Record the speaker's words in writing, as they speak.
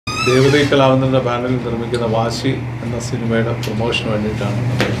ദേവതീ കലാവന്ദൻ്റെ ബാനറിൽ നിർമ്മിക്കുന്ന വാശി എന്ന സിനിമയുടെ പ്രൊമോഷന് വേണ്ടിയിട്ടാണ്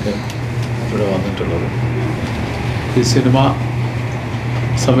നമ്മൾക്ക് ഇവിടെ വന്നിട്ടുള്ളത്. ഈ സിനിമ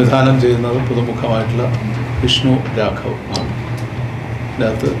സംവിധാനം ചെയ്യുന്നത് പുതുമുഖമായിട്ടുള്ള വിഷ്ണു രാഘവ് ആണ്.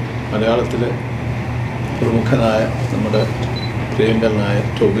 ഇതിനകത്ത് മലയാളത്തിലെ പ്രമുഖനായ നമ്മുടെ പ്രിയങ്കരനായ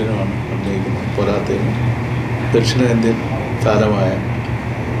ടോവിനോ ആണ് അഭിനയിക്കുന്നത്. പോരാത്തതിന് ദക്ഷിണേന്ത്യൻ താരമായ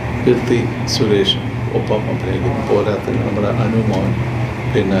കീർത്തി സുരേഷും ഒപ്പം അഭിനയിക്കുന്നു. പോരാത്തതിന് നമ്മുടെ മോഹൻ,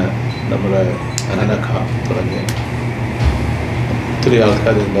 പിന്നെ നമ്മുടെ മെനക തുടങ്ങിയ ഒത്തിരി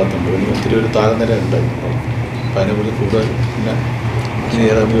ആൾക്കാർ ഇതിനകത്തുണ്ട്. പിന്നെ ഒത്തിരി ഒരു താരനിര ഉണ്ടായിരുന്നു. അപ്പം അതിനെക്കുറിച്ച് കൂടുതൽ പിന്നെ ഇനി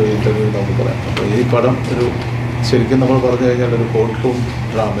ഏതെങ്കിലും ഒരു ഇൻ്റർവ്യൂ നമുക്ക് പറയാം. അപ്പോൾ ഈ പടം ഒരു ശരിക്കും നമ്മൾ പറഞ്ഞു കഴിഞ്ഞാൽ ഒരു കോർട്ട് റൂം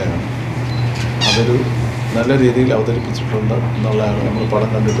ഡ്രാമയാണ്. അതൊരു നല്ല രീതിയിൽ അവതരിപ്പിച്ചിട്ടുണ്ട് എന്നുള്ളതാണ് നമ്മൾ പടം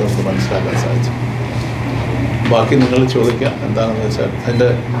കണ്ടിട്ട് നമുക്ക് മനസ്സിലാക്കാൻ സാധിച്ചത്. ബാക്കി നിങ്ങൾ ചോദിക്കാം എന്താണെന്ന് വെച്ചാൽ, അതിൻ്റെ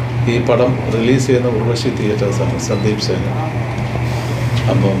ഈ പടം റിലീസ് ചെയ്യുന്ന ഉർവശി തിയേറ്റേഴ്സാണ്, സന്ദീപ് സേന.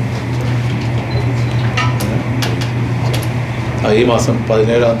 അപ്പം ഈ മാസം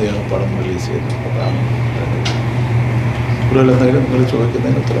 17-ാം തീയതിയാണ് പടം റിലീസ് ചെയ്യുന്നത്. അതാണ് കൂടുതൽ എന്തെങ്കിലും നിങ്ങൾ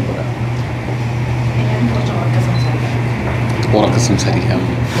ചോദിക്കുന്നതിന് ഉത്തരം പറയാം. ഉറക്കെ സംസാരിക്കാം.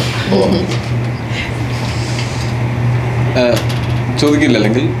 ചോദിക്കില്ല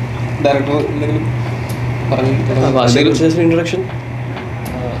അല്ലെങ്കിൽ ഡയറക്ടർ എന്തെങ്കിലും പറഞ്ഞു. ഇൻട്രൊഡക്ഷൻ.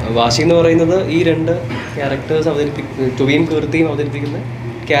 വാശി എന്ന് പറയുന്നത് ഈ രണ്ട് ക്യാരക്ടേഴ്സ് ടൊവിയും കീർത്തിയും അവതരിപ്പിക്കുന്ന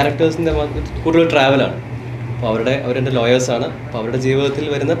ക്യാരക്ടേഴ്സിൻ്റെ കൂടുതൽ ട്രാവലാണ്. അപ്പോൾ അവരുടെ ലോയേഴ്സാണ്. അപ്പോൾ അവരുടെ ജീവിതത്തിൽ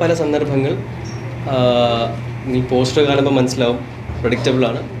വരുന്ന പല സന്ദർഭങ്ങൾ ഈ പോസ്റ്റർ കാണുമ്പോൾ മനസ്സിലാവും,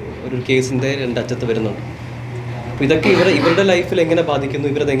 പ്രഡിക്റ്റബിളാണ്. ഒരു കേസിൻ്റെ രണ്ടറ്റത്ത് വരുന്നുണ്ട്. അപ്പോൾ ഇതൊക്കെ ഇവരുടെ ലൈഫിൽ എങ്ങനെ ബാധിക്കുന്നു,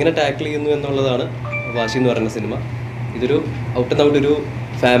 ഇവരത് എങ്ങനെ ടാക്കിൾ ചെയ്യുന്നു എന്നുള്ളതാണ് വാശി എന്ന് പറയുന്ന സിനിമ. ഇതൊരു ഔട്ട് ആൻഡ് ഔട്ട് ഒരു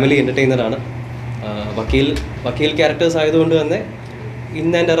ഫാമിലി എൻ്റർടൈനറാണ്. വക്കീൽ ക്യാരക്ടേഴ്സ് ആയതുകൊണ്ട് തന്നെ ഇൻ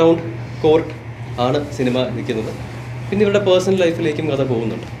ആൻഡ് അറൗണ്ട് കോർട്ട് ആണ് സിനിമ നിൽക്കുന്നത്. പിന്നെ ഇവരുടെ പേഴ്സണൽ ലൈഫിലേക്കും കഥ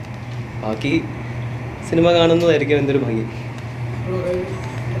പോകുന്നുണ്ട്. ബാക്കി സിനിമ കാണുന്നതായിരിക്കും എൻ്റെ ഒരു ഭംഗി.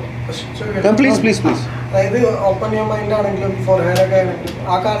 അതായത് ഓപ്പൺ യുവർ മൈൻഡ് ആണെങ്കിലും ഫോർ ഹെയറൊക്കെ ആണെങ്കിലും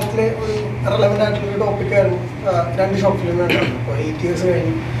ആ കാലത്തിലെ ഒരു റെലവൻ്റ് ആയിട്ടുള്ളൊരു ടോപ്പിക്കായിരുന്നു. 2 ഷോർട്ട് ഫിലിമാണ് ഇപ്പോൾ 8 years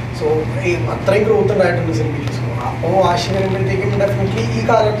കഴിഞ്ഞു. സോ അത്രയും ഗ്രോത്ത് ഉണ്ടായിട്ടുണ്ട് സിനിമയ്ക്ക്. സോ അപ്പോൾ വാശി വരുമ്പോഴത്തേക്കും ഡെഫിനറ്റ്ലി ഈ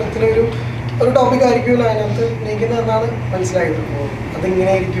കാലഘട്ടത്തിലെ ഒരു ടോപ്പിക് ആയിരിക്കുമല്ലോ അതിനകത്ത് നീക്കുന്നതെന്നാണ് മനസ്സിലായത്. അപ്പോൾ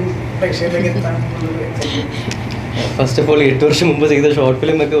അതിങ്ങനെയായിരിക്കും പ്രേക്ഷകരിലേക്ക് എത്താൻ. ഫസ്റ്റ് ഓഫ് ഓൾ 8 വർഷം മുമ്പ് ചെയ്ത ഷോർട്ട്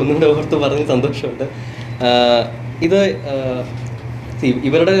ഫിലിമൊക്കെ ഒന്നുകൂടെ ഓർത്ത് പറഞ്ഞ് സന്തോഷമുണ്ട്. ഇത്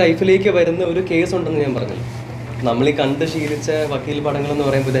ഇവരുടെ ലൈഫിലേക്ക് വരുന്ന ഒരു കേസ് ഉണ്ടെന്ന് ഞാൻ പറഞ്ഞല്ലോ. നമ്മൾ ഈ കണ്ട് ശീലിച്ച വക്കീൽ പടങ്ങളെന്ന്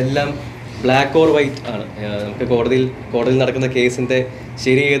പറയുമ്പോൾ ഇതെല്ലാം ബ്ലാക്ക് ഓർ വൈറ്റ് ആണ്. നമുക്ക് കോടതിയിൽ നടക്കുന്ന കേസിൻ്റെ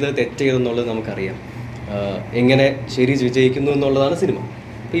ശരി ഏത് തെറ്റ് ഏതെന്നുള്ളത് നമുക്കറിയാം. എങ്ങനെ ശരി വിജയിക്കുന്നു എന്നുള്ളതാണ് സിനിമ.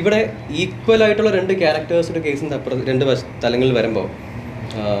 അപ്പോൾ ഇവിടെ ഈക്വലായിട്ടുള്ള 2 ക്യാരക്ടേഴ്സ് ഒരു കേസിൻ്റെ അപ്പുറത്ത് 2 തലങ്ങളിൽ വരുമ്പോൾ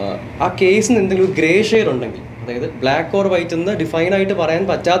ആ കേസിന് എന്തെങ്കിലും ഗ്രേ ഷെയർ ഉണ്ടെങ്കിൽ, അതായത് ബ്ലാക്ക് ഓർ വൈറ്റ് എന്ന് ഡിഫൈനായിട്ട് പറയാൻ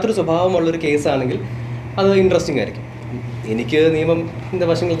പറ്റാത്തൊരു സ്വഭാവമുള്ളൊരു കേസാണെങ്കിൽ അത് ഇൻട്രസ്റ്റിംഗ് ആയിരിക്കും. എനിക്ക് നിയമത്തിൻ്റെ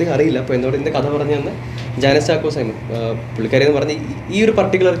വശങ്ങളധികം അറിയില്ല. അപ്പോൾ എന്നോട് ഇതിൻ്റെ കഥ പറഞ്ഞു തന്നെ ജാനസ് ചാക്കോ സൈമൺ പുള്ളിക്കാരി എന്ന് പറഞ്ഞ് ഈ ഒരു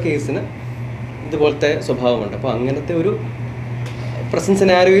പർട്ടിക്കുലർ കേസിന് ഇതുപോലത്തെ സ്വഭാവമുണ്ട്. അപ്പോൾ അങ്ങനത്തെ ഒരു പ്രസന്റ്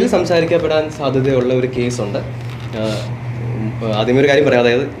സിനാരിയോയിൽ സംസാരിക്കപ്പെടാൻ സാധ്യതയുള്ള ഒരു കേസുണ്ട്. ആദ്യമേ ഒരു കാര്യം പറയാം.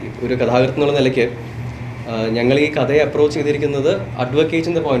 അതായത് ഒരു കഥാകൃത്ത് എന്നുള്ള നിലയ്ക്ക് ഞങ്ങൾ ഈ കഥയെ അപ്രോച്ച് ചെയ്തിരിക്കുന്നത്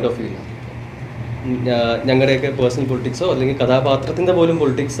അഡ്വക്കേറ്റിൻ്റെ പോയിന്റ് ഓഫ് വ്യൂവിലാണ്. ഞങ്ങളുടെയൊക്കെ പേഴ്സണൽ പൊളിറ്റിക്സോ അല്ലെങ്കിൽ കഥാപാത്രത്തിൻ്റെ പോലും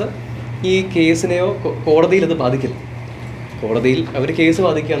പൊളിറ്റിക്സ് ഈ കേസിനെയോ കോടതിയിൽ അത് ബാധിക്കില്ല. കോടതിയിൽ അവർ കേസ്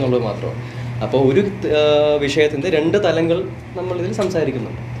ബാധിക്കുക എന്നുള്ളത് മാത്രമാണ്. അപ്പോൾ ഒരു വിഷയത്തിൻ്റെ 2 തലങ്ങൾ നമ്മളിതിൽ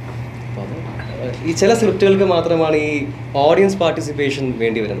സംസാരിക്കുന്നുണ്ട്. അപ്പോൾ അത് ഈ ചില സ്ക്രിപ്റ്റുകൾക്ക് മാത്രമാണ് ഈ ഓഡിയൻസ് പാർട്ടിസിപ്പേഷൻ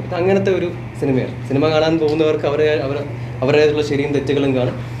വേണ്ടി വരുന്നത്. അങ്ങനത്തെ ഒരു സിനിമയാണ്. സിനിമ കാണാൻ പോകുന്നവർക്ക് അവരുടേതുള്ള ശരിയും തെറ്റുകളും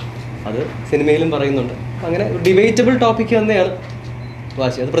കാണും. അത് സിനിമയിലും പറയുന്നുണ്ട്. അങ്ങനെ ഡിബേറ്റബിൾ ടോപ്പിക് തന്നെയാണ്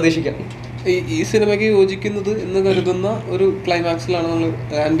വാശി. അത് പ്രതീക്ഷിക്കാം. ഈ സിനിമയ്ക്ക് യോജിക്കുന്നത് എന്ന് കരുതുന്ന ഒരു ക്ലൈമാക്സിലാണ് നമ്മൾ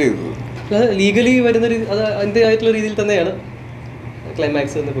ലാൻഡ് ചെയ്തത്. അത് ലീഗലി വരുന്ന അത് അതിൻ്റെതായിട്ടുള്ള രീതിയിൽ തന്നെയാണ്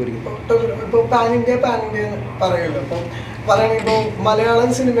ക്ലൈമാക്സ് എന്ന് പോയിരിക്കുന്നത്. ഇപ്പോൾ പാൻ ഇന്ത്യ പറയുമല്ലോ. അപ്പം പറയുകയാണെങ്കിൽ ഇപ്പോൾ മലയാളം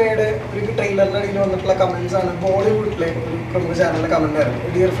സിനിമയുടെ ഒരു ട്രെയിലറിൻ്റെ അടിയിൽ വന്നിട്ടുള്ള കമൻസ് ആണ് ബോളിവുഡിലെ ഒരു പ്രമുഖ ചാനലിലെ കമൻ്റ് ആയിരുന്നു.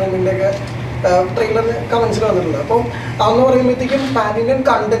 ഡിയർ ഫ്രണ്ടിൻ്റെ ഒക്കെ ട്രെയിലറിന് കമൻസിൽ വന്നിട്ടുള്ളത്. അപ്പം അതെന്ന് പറയുമ്പോഴത്തേക്കും പാൻ ഇന്ത്യൻ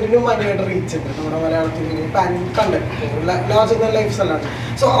കണ്ടന്റിനും ഭയങ്കരമായിട്ട് റീച്ച് ഉണ്ട്. നമ്മുടെ മലയാളത്തിൽ പാൻ ഇന്ത്യൻ കണ്ടന്റ് ലാർജ് എന്ന ലൈഫ് സ്റ്റൈലാണ്.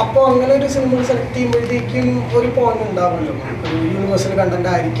 സോ അപ്പോൾ അങ്ങനെ ഒരു സിനിമ സെലക്ട് ചെയ്യുമ്പോഴത്തേക്കും ഒരു പോയിന്റ് ഉണ്ടാവുമല്ലോ, ഒരു യൂണിവേഴ്സൽ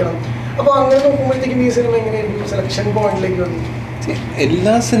കണ്ടന്റ് ആയിരിക്കണം. അപ്പോൾ അങ്ങനെ നോക്കുമ്പോഴത്തേക്കും ഈ സിനിമ എങ്ങനെയായിരിക്കും സെലക്ഷൻ പോയിന്റിലേക്ക് വന്നു?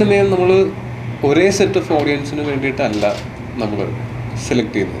 എല്ലാ സിനിമയും നമ്മൾ ഒരേ സെറ്റ് ഓഫ് ഓഡിയൻസിന് വേണ്ടിയിട്ടല്ല നമ്മൾ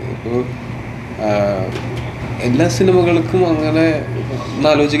സെലക്ട് ചെയ്യുന്നത്. ഇപ്പോൾ എല്ലാ സിനിമകൾക്കും അങ്ങനെ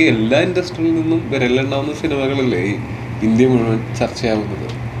ആലോചിക്കുക, എല്ലാ ഇൻഡസ്ട്രിയിൽ നിന്നും വിരലുണ്ടാവുന്ന സിനിമകളല്ലേ ഈ ഇന്ത്യ മുഴുവൻ ചർച്ചയാവുന്നത്.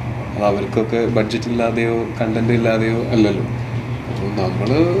 അത് അവർക്കൊക്കെ ബഡ്ജറ്റ് ഇല്ലാതെയോ കണ്ടന്റ് ഇല്ലാതെയോ അല്ലല്ലോ. അപ്പോൾ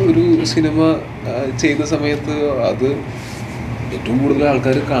നമ്മൾ ഒരു സിനിമ ചെയ്യുന്ന സമയത്ത് അത് ഏറ്റവും കൂടുതൽ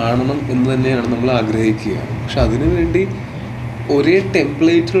ആൾക്കാർ കാണണം എന്ന് തന്നെയാണ് നമ്മൾ ആഗ്രഹിക്കുക. പക്ഷെ അതിനു വേണ്ടി ഒരേ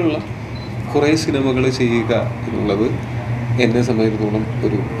ടെംപ്ലേറ്റിലുള്ള കുറേ സിനിമകൾ ചെയ്യുക എന്നുള്ളത് എന്നെ സംബന്ധിച്ചിടത്തോളം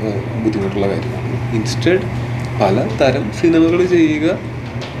ഒരു ബുദ്ധിമുട്ടുള്ള കാര്യമാണ്. ഇൻസ്റ്റഡ് പല തരം സിനിമകൾ ചെയ്യുക,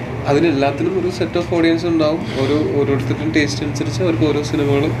 അതിനെല്ലാത്തിനും ഒരു സെറ്റ് ഓഫ് ഓഡിയൻസ് ഉണ്ടാവും. ഓരോരുത്തരുടെയും ടേസ്റ്റ് അനുസരിച്ച് അവർക്ക് ഓരോ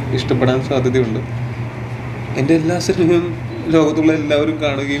സിനിമകൾ ഇഷ്ടപ്പെടാൻ സാധ്യതയുണ്ട്. എൻ്റെ എല്ലാ സിനിമയും ലോകത്തുള്ള എല്ലാവരും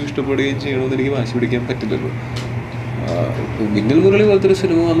കാണുകയും ഇഷ്ടപ്പെടുകയും ചെയ്യണമെന്ന് എനിക്ക് വാശി പിടിക്കാൻ പറ്റില്ലല്ലോ. മിന്നൽ മുരളി പോലത്തെ ഒരു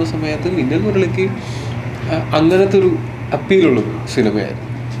സിനിമ വന്ന സമയത്ത് മിന്നൽ മുരളിക്ക് അങ്ങനത്തെ ഒരു അപ്പീലുള്ളൊരു സിനിമയായിരുന്നു.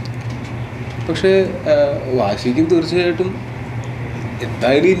 പക്ഷേ വാശിക്കും തീർച്ചയായിട്ടും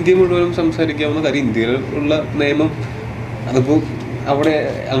എന്തായാലും ഇന്ത്യ മുഴുവനും സംസാരിക്കാവുന്ന കാര്യം, ഇന്ത്യയിലുള്ള നിയമം അതിപ്പോൾ അവിടെ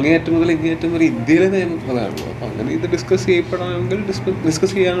അങ്ങേയറ്റം മുതൽ ഇങ്ങേയറ്റം വരെ ഇന്ത്യയിലെ നിയമം അതാണല്ലോ. അപ്പം അങ്ങനെ ഇത് ഡിസ്കസ് ചെയ്യപ്പെടണമെങ്കിൽ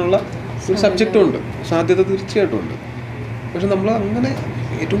ഡിസ്കസ് ചെയ്യാനുള്ള ഒരു സബ്ജക്റ്റും ഉണ്ട്, സാധ്യത തീർച്ചയായിട്ടും ഉണ്ട്. പക്ഷെ നമ്മൾ അങ്ങനെ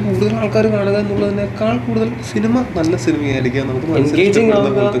ഏറ്റവും കൂടുതൽ ആൾക്കാർ കാണുക എന്നുള്ളതിനേക്കാൾ കൂടുതൽ സിനിമ നല്ല സിനിമയായിരിക്കാം, നമുക്ക്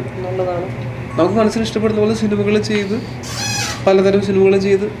മനസ്സിന് ഇഷ്ടപ്പെടുന്ന പോലെ സിനിമകൾ ചെയ്ത്, പലതരം സിനിമകൾ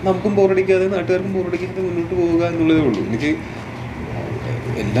ചെയ്ത് നമുക്കും ബോറടിക്കാതെ നാട്ടുകാർക്കും ബോറടിക്കാതെ മുന്നോട്ട് പോവുക എന്നുള്ളതേ ഉള്ളൂ. എനിക്ക്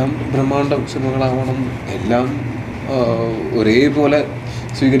എല്ലാം ബ്രഹ്മാണ്ഡം സിനിമകളാവണം, എല്ലാം ഒരേപോലെ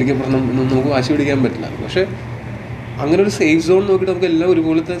സ്വീകരിക്കപ്പെടണം എന്നൊന്നും നമുക്ക് വാശി പിടിക്കാൻ പറ്റില്ല. പക്ഷെ അങ്ങനെ ഒരു സേഫ് സോൺ നോക്കിയിട്ട് നമുക്ക് എല്ലാം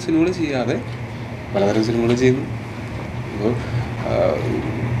ഒരുപോലത്തെ സിനിമകൾ ചെയ്യാതെ പലതരം സിനിമകൾ ചെയ്യുന്നു. അപ്പോൾ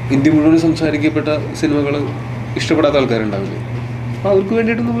ഇന്ത്യ മുഴുവൻ സംസാരിക്കപ്പെട്ട സിനിമകൾ ഇഷ്ടപ്പെടാത്ത ആൾക്കാരുണ്ടാവില്ലേ, അപ്പോൾ അവർക്ക്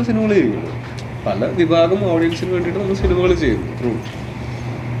വേണ്ടിയിട്ട് നമ്മൾ സിനിമകൾ ചെയ്യുള്ളൂ. പല വിഭാഗം ഓഡിയൻസിന് വേണ്ടിയിട്ട് നമ്മൾ സിനിമകൾ ചെയ്യുന്നു.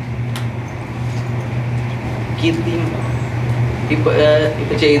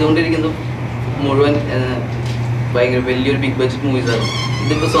 ഇപ്പൊ ചെയ്തുകൊണ്ടിരിക്കുന്നത് മുഴുവൻ ഭയങ്കര വലിയൊരു ബിഗ് ബഡ്ജറ്റ് മൂവീസാണ്.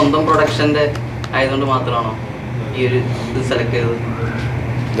 ഇതിപ്പോ സ്വന്തം പ്രൊഡക്ഷന്റെ ആയതുകൊണ്ട് മാത്രമാണോ ഈ ഒരു ഇത് സെലക്ട് ചെയ്തത്?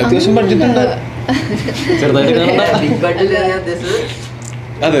 അത്യാവശ്യം ബഡ്ജറ്റ് ഉണ്ട്. ബിഗ് ബഡ്ജറ്റ്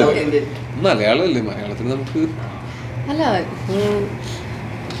അതെ, മലയാളമല്ലേ, മലയാളത്തിൽ നമുക്ക് അല്ല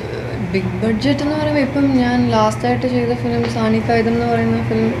ബിഗ് ബഡ്ജറ്റ് എന്ന് പറയുമ്പോൾ ഇപ്പം ഞാൻ ലാസ്റ്റായിട്ട് ചെയ്ത ഫിലിം സാനിക്കായുധം എന്ന് പറയുന്ന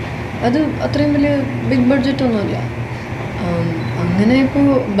ഫിലിം അത് അത്രയും വലിയ ബിഗ് ബഡ്ജറ്റൊന്നുമല്ല. അങ്ങനെ ഇപ്പോൾ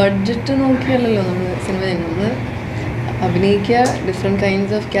ബഡ്ജറ്റ് നോക്കിയല്ലല്ലോ നമ്മൾ സിനിമ ചെയ്യുന്നത്. നമ്മൾ അഭിനയിക്കുക, ഡിഫറെൻറ്റ്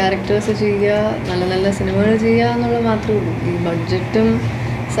കൈൻഡ്സ് ഓഫ് ക്യാരക്ടേഴ്സ് ചെയ്യുക, നല്ല നല്ല സിനിമകൾ ചെയ്യുക എന്നുള്ളത് മാത്രമേ ഉള്ളൂ. ഈ ബഡ്ജറ്റും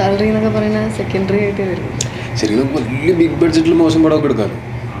സാലറി എന്നൊക്കെ പറയുന്ന സെക്കൻഡറി ആയിട്ട് വരും. ശരിക്കും വലിയ ബിഗ് ബഡ്ജറ്റിൽ മോശം പടമൊക്കെ എടുക്കാമല്ലോ,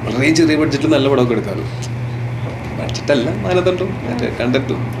 വളരെ ചെറിയ ബഡ്ജറ്റിൽ നല്ല പടമൊക്കെ എടുക്കാമല്ലോ. ബഡ്ജറ്റല്ല മാനദണ്ഡം,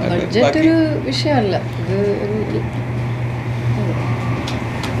 കണ്ടന്റും. ബഡ്ജറ്റ് ഒരു വിഷയമല്ല, ഇത് ഒരു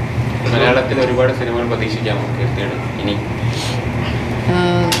മലയാളത്തിൽ ഒരുപാട് സിനിമകൾ പ്രതീക്ഷിക്കാമോ കീർത്തിയുടെ ഇനി?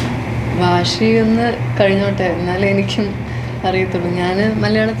 വാശി ഒന്ന് കഴിഞ്ഞോട്ടെ, എന്നാലേ എനിക്കും അറിയത്തുള്ളൂ. ഞാൻ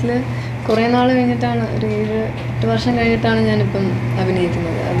മലയാളത്തിൽ കുറേ നാൾ കഴിഞ്ഞിട്ടാണ്, ഒരു 7-8 വർഷം കഴിഞ്ഞിട്ടാണ് ഞാനിപ്പം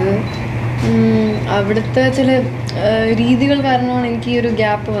അഭിനയിക്കുന്നത്. അത് അവിടുത്തെ ചില രീതികൾ കാരണമാണ് എനിക്ക് ഈ ഒരു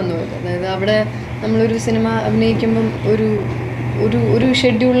ഗ്യാപ്പ് വന്നു പോയത്. അതായത് അവിടെ നമ്മളൊരു സിനിമ അഭിനയിക്കുമ്പം ഒരു ഒരു ഒരു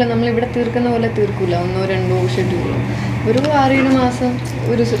ഷെഡ്യൂളിൽ നമ്മളിവിടെ തീർക്കുന്ന പോലെ തീർക്കില്ല, 1-2 ഷെഡ്യൂൾ. ഒരു 6-7 മാസം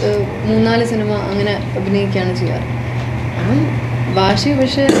ഒരു 3-4 സിനിമ അങ്ങനെ അഭിനയിക്കുകയാണ് ചെയ്യാറ്. അപ്പം വാശി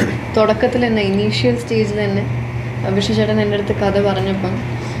പക്ഷേ തുടക്കത്തിൽ തന്നെ, ഇനീഷ്യൽ സ്റ്റേജിൽ തന്നെ വിഷ്ണു ചേട്ടൻ എൻ്റെ അടുത്ത് കഥ പറഞ്ഞപ്പം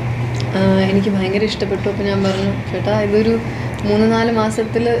എനിക്ക് ഭയങ്കര ഇഷ്ടപ്പെട്ടു. അപ്പോൾ ഞാൻ പറഞ്ഞു, ചേട്ടാ ഇതൊരു 3-4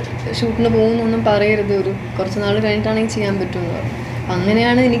 മാസത്തിൽ ഷൂട്ടിന് പോകുന്നൊന്നും പറയരുത്, ഒരു കുറച്ച് നാൾ കഴിഞ്ഞിട്ടാണെങ്കിൽ ചെയ്യാൻ പറ്റുമെന്ന് പറഞ്ഞു.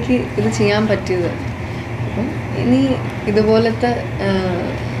 അങ്ങനെയാണ് എനിക്ക് ഇത് ചെയ്യാൻ പറ്റിയത്. അപ്പം ഇനി ഇതുപോലത്തെ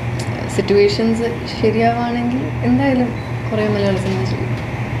സിറ്റുവേഷൻസ് ശരിയാവുകയാണെങ്കിൽ എന്തായാലും കുറേ മലയാള സിനിമ ചെയ്യും.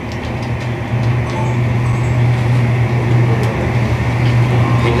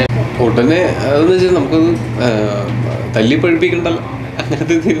 ഉടനെ അതെന്ന് വെച്ചാൽ നമുക്കത് തല്ലി പഴിപ്പിക്കണ്ടല്ലോ,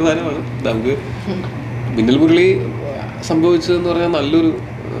 അങ്ങനത്തെ തീരുമാനമാണ്. നമുക്ക് മിന്നൽ മുരളി സംഭവിച്ചതെന്ന് പറഞ്ഞാൽ നല്ലൊരു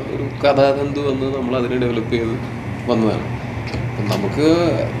കഥാതന്തു വന്ന് നമ്മൾ അതിനെ ഡെവലപ്പ് ചെയ്ത് വന്നതാണ്. നമുക്ക്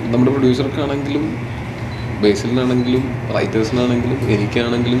നമ്മുടെ പ്രൊഡ്യൂസർക്കാണെങ്കിലും ബേസിലിനാണെങ്കിലും റൈറ്റേഴ്സിനാണെങ്കിലും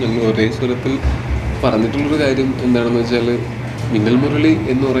എനിക്കാണെങ്കിലും ഞങ്ങൾ ഒരേ സ്വരത്തിൽ പറഞ്ഞിട്ടുള്ളൊരു കാര്യം എന്താണെന്ന് വെച്ചാൽ, മിന്നൽ മുരളി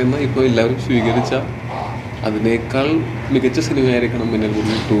എന്ന് പറയുന്ന ഇപ്പോൾ എല്ലാവരും സ്വീകരിച്ച അതിനേക്കാൾ മികച്ച സിനിമയായിരിക്കണം മിന്നൽ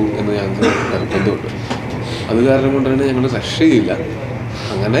മുരളി 2 എന്ന് ഞങ്ങൾക്ക് നിർബന്ധമുണ്ട്. അത് കാരണം കൊണ്ടാണ് ഞങ്ങൾ രക്ഷയില്ല.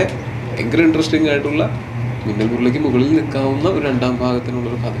 അങ്ങനെ ഭയങ്കര ഇൻട്രസ്റ്റിംഗ് ആയിട്ടുള്ള മിന്നൽ മുരളിക്ക് മുകളിൽ നിൽക്കാവുന്ന ഒരു 2ാം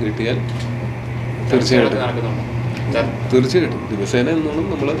ഭാഗത്തിനുള്ളൊരു കഥ കിട്ടിയാൽ തീർച്ചയായിട്ടും ദിവസേന എന്നോണം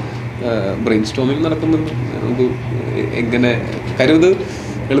നമ്മൾ ബ്രെയിൻ സ്റ്റോമിങ് നടക്കുന്നുണ്ട്. നമുക്ക് എങ്ങനെ കാര്യം ഇത്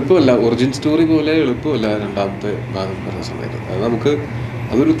എളുപ്പമല്ല, ഒറിജിൻ സ്റ്റോറി പോലെ എളുപ്പമല്ല 2ാമത്തെ ഭാഗം വരുന്ന സമയത്ത്. അത് നമുക്ക്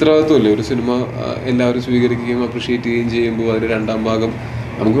അതൊരു ഉത്തരവാദിത്വമല്ലേ. ഒരു സിനിമ എല്ലാവരും സ്വീകരിക്കുകയും അപ്രിഷ്യേറ്റ് ചെയ്യുകയും ചെയ്യുമ്പോൾ അതിന് 2ാം ഭാഗം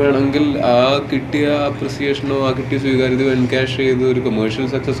നമുക്ക് വേണമെങ്കിൽ ആ കിട്ടിയ അപ്രിസിയേഷനോ ആ കിട്ടിയ സ്വീകാര്യത എൻകാഷ് ചെയ്ത് ഒരു കൊമേഴ്ഷ്യൽ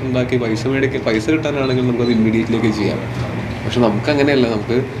സക്സസ് ഉണ്ടാക്കി പൈസ കിട്ടാനാണെങ്കിൽ നമുക്കത് ഇമ്മീഡിയറ്റ്ലേക്ക് ചെയ്യാം. പക്ഷെ നമുക്കങ്ങനെയല്ല,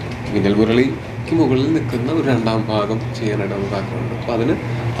 നമുക്ക് മിന്നൽ മുരളിക്ക് മുകളിൽ നിൽക്കുന്ന ഒരു 2ാം ഭാഗം ചെയ്യാനായിട്ട് നമുക്ക് ആഗ്രഹമുണ്ട്. അപ്പോൾ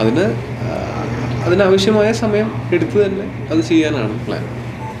അതിന് അതിനാവശ്യമായ സമയം എടുത്ത് തന്നെ അത് ചെയ്യാനാണ് പ്ലാൻ.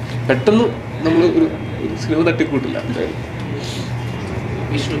 പെട്ടെന്ന് നമ്മൾ ഒരു സിനിമ തട്ടിക്കൂട്ടില്ല.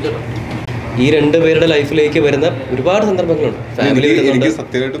 വിഷ്ണു ചേട്ടാ, ഈ രണ്ടുപേരുടെ ലൈഫിലേക്ക് വരുന്ന ഒരുപാട് സന്ദർഭങ്ങളുണ്ട്. ഫാമിലി എനിക്ക്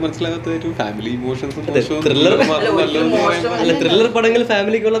സത്യമായിട്ട് മനസ്സിലാകാത്ത ഫാമിലി ഇമോഷൻസ് ത്രില്ലർ പടങ്ങൾ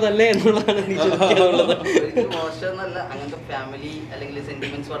ഫാമിലിക്കുള്ളതല്ലേ എന്നുള്ളതാണ് മോശമെന്നല്ല, അങ്ങനത്തെ ഫാമിലി അല്ലെങ്കിൽ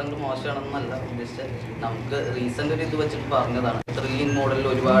സെന്റിമെന്റ്സ് പടങ്ങൾ മോശമാണെന്നല്ല ഉദ്ദേശിച്ചത്. നമുക്ക് റീസെന്റ് ഒരു ഇത് വെച്ചിട്ട് പറഞ്ഞതാണ്. ത്രില്ലിംഗ് മോഡലിൽ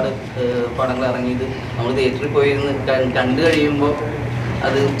ഒരുപാട് പടങ്ങൾ ഇറങ്ങിയത് നമ്മൾ തിയേറ്ററിൽ പോയിരുന്ന് കണ്ടു കഴിയുമ്പോൾ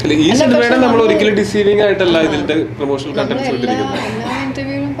അത് ഈ സിനിമയുടെ നമ്മൾ ഒരിക്കലും ഡിസീവിംഗ് ആയിട്ടല്ല ഇതിന്റെ പ്രൊമോഷണൽ കണ്ടന്റ്സ് വിട്ടിരിക്കുന്നത്. എല്ലാ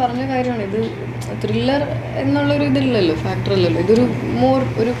ഇന്റർവ്യൂവിലും പറഞ്ഞ കാര്യമാണ്, ഇത് ത്രില്ലർ എന്നുള്ളൊരു ഇതില്ലല്ലോ, ഫാക്ടർ അല്ലല്ലോ. ഇതൊരു മോർ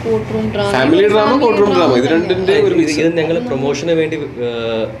ഒരു court room drama, family drama, court room drama, ഇത് രണ്ടിന്റെ ഒരു ഇത് ഞങ്ങൾ പ്രൊമോഷന് വേണ്ടി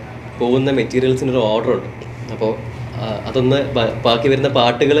പോകുന്ന മെറ്റീരിയൽസിന് ഒരു ഓർഡർ ഉണ്ട്. അപ്പോൾ അതൊന്ന് ബാക്കി വരുന്ന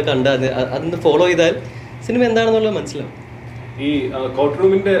പാട്ടുകൾ കണ്ട് അതൊന്ന് ഫോളോ ചെയ്താൽ സിനിമ എന്താണെന്നുള്ളത് മനസ്സിലാവും. ഈ കോർട്ട്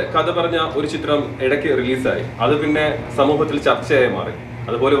റൂമിന്റെ കഥ പറഞ്ഞ ഒരു ചിത്രം ഇടയ്ക്ക് റിലീസായി, അത് പിന്നെ സമൂഹത്തിൽ ചർച്ചയായി മാറി.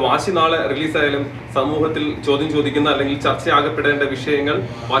 അതുപോലെ വാശി നാളെ റിലീസായാലും സമൂഹത്തിൽ ചോദ്യം ചോദിക്കുന്ന അല്ലെങ്കിൽ ചർച്ചയാകപ്പെടേണ്ട വിഷയങ്ങൾ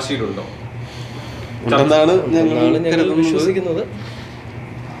വാശിയിലുണ്ടോ എന്നാണ് ഞങ്ങൾ വിശ്വസിക്കുന്നത്.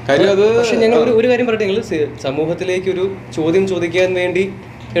 പക്ഷെ ഞങ്ങൾ ഒരു കാര്യം പറയട്ടെ, ഞങ്ങൾ സമൂഹത്തിലേക്ക് ഒരു ചോദ്യം ചോദിക്കാൻ വേണ്ടി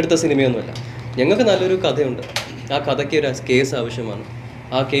എടുത്ത സിനിമയൊന്നുമല്ല. ഞങ്ങൾക്ക് നല്ലൊരു കഥയുണ്ട്, ആ കഥയ്ക്ക് ഒരു കേസ് ആവശ്യമാണ്.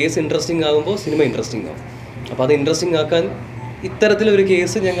 ആ കേസ് ഇൻട്രസ്റ്റിംഗ് ആകുമ്പോൾ സിനിമ ഇൻട്രസ്റ്റിംഗ് ആകും. അപ്പോൾ അത് ഇൻട്രസ്റ്റിംഗ് ആക്കാൻ ഇത്തരത്തിലൊരു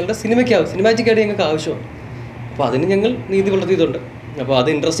കേസ് ഞങ്ങളുടെ സിനിമാറ്റിക്കായിട്ട് ഞങ്ങൾക്ക് ആവശ്യമാണ്. അപ്പോൾ അതിന് ഞങ്ങൾ നീതി പുലർത്തിയിട്ടുണ്ട്. അപ്പോൾ അത്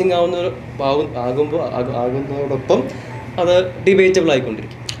ഇൻട്രസ്റ്റിംഗ് ആകുന്നതോടൊപ്പം അത് ഡിബേറ്റബിൾ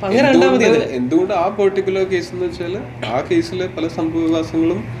ആയിക്കൊണ്ടിരിക്കും. അപ്പം അങ്ങനെ കണ്ടാൽ മതി. എന്തുകൊണ്ട് ആ പെർട്ടിക്കുലർ കേസ് എന്ന് വെച്ചാൽ ആ കേസിലെ പല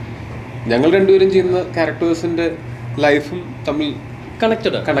സംഭവവികാസങ്ങളും ഞങ്ങൾ രണ്ടുപേരും ചെയ്യുന്ന ക്യാരക്ടേഴ്സിന്റെ ലൈഫും തമ്മിൽ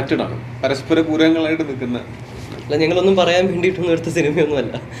കണക്റ്റഡ് ആണ്, പരസ്പര പൂരകങ്ങളായിട്ട് നിൽക്കുന്ന. അല്ല, ഞങ്ങളൊന്നും പറയാൻ വേണ്ടിയിട്ടൊന്നും എടുത്ത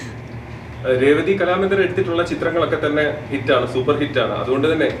സിനിമയൊന്നുമല്ല. രേവതി കലാമന്ദിർ എടുത്തിട്ടുള്ള ചിത്രങ്ങളൊക്കെ തന്നെ ഹിറ്റാണ്, സൂപ്പർ ഹിറ്റാണ്. അതുകൊണ്ട്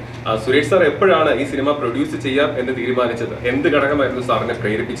തന്നെ സുരേഷ് സാർ എപ്പോഴാണ് ഈ സിനിമ പ്രൊഡ്യൂസ് ചെയ്യാം എന്ന് തീരുമാനിച്ചത്? എന്ത് ഘടകമായിരുന്നു സാറിനെ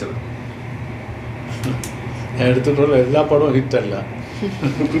പ്രേരിപ്പിച്ചത്? ഞാൻ എടുത്തിട്ടുള്ള എല്ലാ പടവും ഹിറ്റല്ല,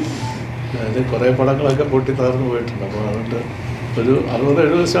 അതായത് കുറേ പടങ്ങളൊക്കെ പൊട്ടി തകർന്നു പോയിട്ടുണ്ട്. അപ്പോൾ അതുകൊണ്ട്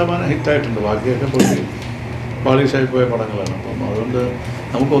ഒരു 60-70% ഹിറ്റായിട്ടുണ്ട്, ബാക്കിയൊക്കെ പൊട്ടി പാളിഷായി പോയ പടങ്ങളാണ്. അപ്പം അതുകൊണ്ട്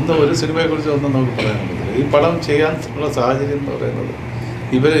നമുക്കൊന്നും ഒരു സിനിമയെക്കുറിച്ച് ഒന്നും നമുക്ക് പറയാൻ പറ്റില്ല. ഈ പടം ചെയ്യാൻ ഉള്ള സാഹചര്യം എന്ന് പറയുന്നത്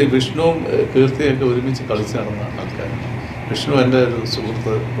ഇവർ വിഷ്ണുവും കീർത്തിയൊക്കെ ഒരുമിച്ച് കളിച്ച് നടന്ന ആൾക്കാരാണ്. വിഷ്ണു എൻ്റെ ഒരു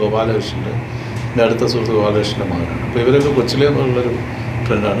സുഹൃത്ത് ഗോപാലകൃഷ്ണൻ്റെ, എൻ്റെ അടുത്ത സുഹൃത്ത് ഗോപാലകൃഷ്ണൻ്റെ മകനാണ്. അപ്പോൾ ഇവരൊക്കെ കൊച്ചിലേ നിന്നുള്ളൊരു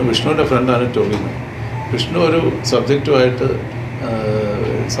ഫ്രണ്ടാണ്. വിഷ്ണുവിൻ്റെ ഫ്രണ്ടാണ് ടൊവിനോ. വിഷ്ണു ഒരു സബ്ജക്റ്റുമായിട്ട്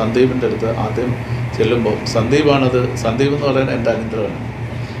സന്ദീപിൻ്റെ അടുത്ത് ആദ്യം ചെല്ലുമ്പോൾ സന്ദീപ് എന്ന് പറയുന്നത് എൻ്റെ അനിയന്ത്രമാണ്,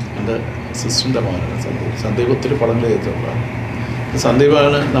 എൻ്റെ സിസ്റ്ററിൻ്റെ മകനാണ് സന്ദീപ് ഒത്തിരി പടങ്ങൾ ചെയ്തിട്ടുള്ളതാണ്.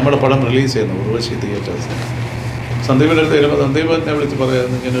 സന്ദീപാണ് നമ്മുടെ പടം റിലീസ് ചെയ്യുന്നത് ഉർവശി തിയേറ്റേഴ്സ്. സന്ദീപിൻ്റെ അടുത്ത് വരുമ്പോൾ സന്ദീപ് എന്നെ വിളിച്ച്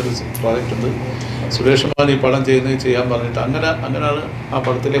പറയായിരുന്നു, ഇങ്ങനൊരു പ്രോജക്റ്റ് ഉണ്ട്, സുരേഷ് മോഹൻ ഈ പടം ചെയ്യാൻ പറഞ്ഞിട്ട് അങ്ങനെയാണ് ആ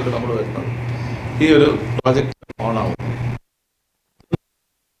പടത്തിലേക്ക് നമ്മൾ വരുന്നത്. ഈ ഒരു പ്രോജക്റ്റ് ഓണാവും.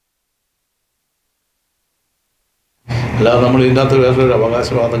 അല്ലാതെ നമ്മൾ ഇതിൻ്റെ അകത്ത് വേറൊരു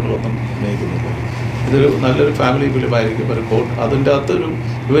അവകാശവാദങ്ങളൊന്നും ഉന്നയിക്കുന്നില്ല. ഇതൊരു നല്ലൊരു ഫാമിലി ഫിലിമായിരിക്കും. ഒരു കോർട്ട്, അതിൻ്റെ അകത്തൊരു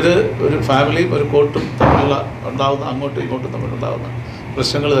ഒരു ഫാമിലിയും ഒരു കോർട്ടും തമ്മിലുള്ള ഉണ്ടാകുന്ന അങ്ങോട്ടും ഇങ്ങോട്ടും തമ്മിലുണ്ടാകുന്ന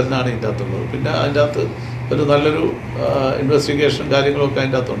പ്രശ്നങ്ങൾ തന്നെയാണ് ഇതിൻ്റെ അകത്തുള്ളത്. പിന്നെ അതിൻ്റെ അകത്ത് ഒരു നല്ലൊരു ഇൻവെസ്റ്റിഗേഷൻ കാര്യങ്ങളൊക്കെ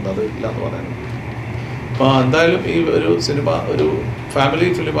അതിൻ്റെ അകത്തുണ്ട്, അത് ഇല്ലയെന്ന് പറയാനുണ്ട്. അപ്പോൾ എന്തായാലും ഈ ഒരു സിനിമ ഒരു ഫാമിലി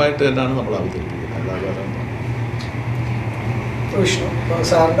ഫിലിമായിട്ട് തന്നെയാണ് നമ്മൾ അവതരിപ്പിക്കുന്നത്, അല്ലാതെ വിഷ്ണു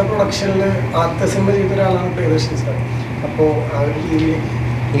സാറിൻ്റെ പ്രൊഡക്ഷനിൽ ആദ്യത്തെ സിനിമ ചെയ്ത ഒരാളാണ് പ്രിയദർശൻ സാർ. അപ്പോൾ ആ ഒരു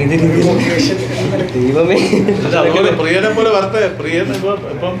പ്രിയനെ പോലെ വരട്ടെ. പ്രിയൻ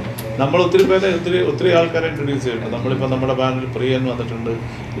ഇപ്പം നമ്മൾ ഒത്തിരി ആൾക്കാരെ ഇൻട്രൊഡ്യൂസ് ചെയ്യുന്നുണ്ട്. നമ്മളിപ്പോൾ നമ്മുടെ പാനലിൽ പ്രിയൻ വന്നിട്ടുണ്ട്,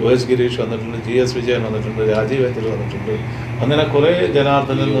 OS ഗിരീഷ് വന്നിട്ടുണ്ട്, GS വിജയൻ വന്നിട്ടുണ്ട്, രാജീവ് വെച്ചൽ വന്നിട്ടുണ്ട്, അങ്ങനെ കുറേ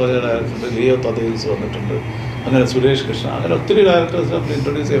ജനാർദ്ദനൻ എന്ന് പറയുന്ന ഡയറക്ടറുണ്ട്, ലിയോ തദേവ്സ് വന്നിട്ടുണ്ട്, അങ്ങനെ സുരേഷ് കൃഷ്ണ, അങ്ങനെ ഒത്തിരി ഡയറക്ടേഴ്സ് നമ്മൾ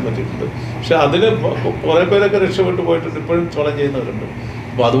ഇൻട്രൊഡ്യൂസ് ചെയ്യാൻ പറ്റിയിട്ടുണ്ട്. പക്ഷെ അതിൽ കുറേ പേരൊക്കെ രക്ഷപ്പെട്ടു പോയിട്ടുണ്ട്, ഇപ്പോഴും ചോളം ചെയ്യുന്നവരുണ്ട്.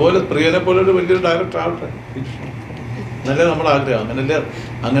 അപ്പോൾ അതുപോലെ പ്രിയനെ പോലെ ഒരു വലിയൊരു ഡയറക്ടർ ആവട്ടെ എന്നല്ലേ നമ്മുടെ ആഗ്രഹം.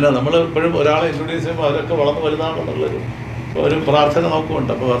 അങ്ങനെ നമ്മൾ എപ്പോഴും ഒരാളെ ഇൻട്രൊഡ്യൂസ് ചെയ്യുമ്പോൾ അവരൊക്കെ വളർന്നു വലുതാണെന്നുള്ളൊരു ഒരു പ്രാർത്ഥന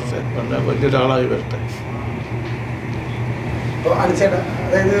നോക്കുന്നുണ്ട്. അപ്പോൾ വലിയൊരാളായി വരട്ടെ. അപ്പോൾ അനുചേട്ടാ,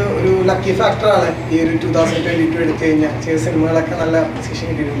 അതായത് ഒരു ലക്കി ഫാക്ടറാണ് ഈ ഒരു 2022 എടുത്തു കഴിഞ്ഞാൽ ചെയ്ത സിനിമകളൊക്കെ നല്ല അപ്രിസിയേഷൻ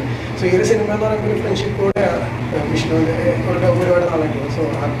കിട്ടിയിട്ടുണ്ട്. സോ ഈ ഒരു സിനിമ എന്ന് പറയുമ്പോൾ ഒരു ഫ്രണ്ട്ഷിപ്പ് കൂടെയാണ് വിഷ്ണുവിൻ്റെ ഒരുപാട് നാളായിട്ടുള്ളത്. സോ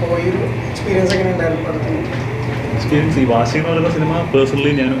അപ്പോൾ ഈ ഒരു എക്സ്പീരിയൻസ് എങ്ങനെ ഉണ്ടായിരുന്നു പടത്തിന്? എക്സ്പീരിയൻസ് ഈ വാശി എന്ന് പറയുന്ന സിനിമ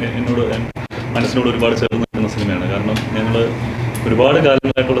പേഴ്സണലി എന്നോട് മനസ്സിനോട് ഒരുപാട് ചേർന്ന് നിൽക്കുന്ന സിനിമയാണ്. കാരണം ഞങ്ങൾ ഒരുപാട്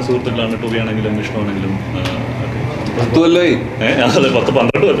കാലങ്ങളായിട്ടുള്ള സുഹൃത്തുക്കളാണ്, ടോവി ആണെങ്കിലും വിഷ്ണു ആണെങ്കിലും അതെ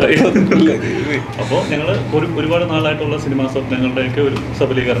 10-12 കൊല്ലമായി. അപ്പോൾ ഞങ്ങൾ ഒരുപാട് നാളായിട്ടുള്ള സിനിമാ സ്വപ്നങ്ങളുടെയൊക്കെ ഒരു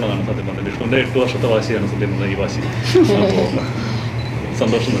സബലീകരണമാണ് സത്യം പറഞ്ഞത്. വിഷ്ണുവിൻ്റെ 8 വർഷത്തെ വാശിയാണ് സത്യം പറഞ്ഞത് ഈ വാശി. അപ്പോൾ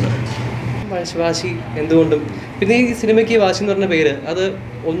സന്തോഷം തന്നെ. വാശി എന്തുകൊണ്ടും പിന്നെ ഈ സിനിമയ്ക്ക് വാശി എന്ന് പറഞ്ഞ പേര് അത്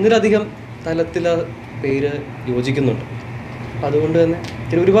ഒന്നിലധികം തലത്തിൽ ആ പേര് യോജിക്കുന്നുണ്ട്. അപ്പം അതുകൊണ്ട് തന്നെ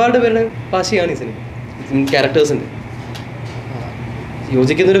ഒരുപാട് പേരുടെ വാശിയാണ് ഈ സിനിമ, ക്യാരക്ടേഴ്സിൻ്റെ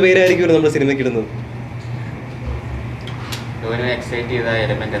യോജിക്കുന്നൊരു പേരായിരിക്കുമല്ലോ നമ്മുടെ സിനിമയ്ക്ക് ഇടുന്നത്. എക്സൈറ്റ് ചെയ്ത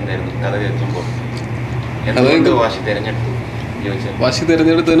എലമെന്റ് എന്തായിരുന്നു കഥ കേൾക്കുമ്പോൾ? എന്തുകൊണ്ട് വാശി തിരഞ്ഞെടുത്തു? വാശി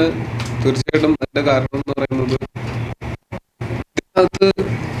തിരഞ്ഞെടുത്തതിന് തീർച്ചയായിട്ടും അതിന്റെ കാരണം എന്ന് പറയുന്നത് ഇതിനകത്ത്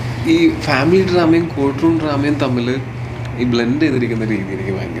ഈ ഫാമിലി ഡ്രാമയും കോർട്ട് റൂം ഡ്രാമയും തമ്മിൽ ഈ ബ്ലെൻഡ് ചെയ്തിരിക്കുന്ന രീതി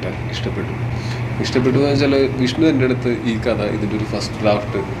എനിക്ക് ഭയങ്കര ഇഷ്ടപ്പെട്ടു എന്ന് വെച്ചാൽ വിഷ്ണു എൻ്റെ അടുത്ത് ഈ കഥ ഇതിൻ്റെ ഒരു ഫസ്റ്റ്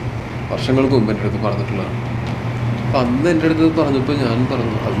ഡ്രാഫ്റ്റ് വർഷങ്ങൾക്ക് മുമ്പ് എൻ്റെ അടുത്ത് പറഞ്ഞിട്ടുള്ളതാണ്. അപ്പം അന്ന് എൻ്റെ അടുത്ത് പറഞ്ഞപ്പോൾ ഞാൻ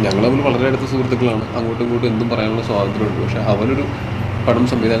പറഞ്ഞു, അത് ഞങ്ങൾ തമ്മിൽ വളരെ അടുത്ത സുഹൃത്തുക്കളാണ്, അങ്ങോട്ടും ഇങ്ങോട്ടും എന്തും പറയാനുള്ള സ്വാതന്ത്ര്യമുണ്ട്. പക്ഷേ അവനൊരു പടം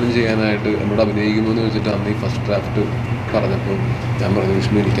സംവിധാനം ചെയ്യാനായിട്ട് എന്നോട് അഭിനയിക്കുന്നു എന്ന് വെച്ചിട്ട് അന്ന് ഈ ഫസ്റ്റ് ഡ്രാഫ്റ്റ് പറഞ്ഞപ്പോൾ ഞാൻ പറഞ്ഞു,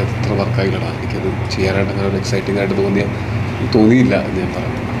 വിഷ്ണു എനിക്കത് അത്ര വർക്കായില്ലടാ, എനിക്കത് ചെയ്യാനായിട്ട് അങ്ങനെ ഒരു എക്സൈറ്റിംഗ് ആയിട്ട് തോന്നിയില്ല എന്ന് ഞാൻ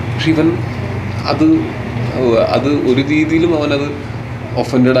പറഞ്ഞു. പക്ഷെ ഇവൻ അത് ഒരു രീതിയിലും അവനത്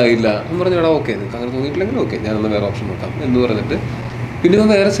ഒഫൻഡഡ് ആയില്ല എന്ന് പറഞ്ഞു. എടാ ഓക്കെ, നിങ്ങൾക്ക് അങ്ങനെ തോന്നിയിട്ടില്ലെങ്കിൽ ഓക്കെ, ഞാനൊന്ന് വേറെ ഓപ്ഷൻ നോക്കാം എന്ന് പറഞ്ഞിട്ട് പിന്നെ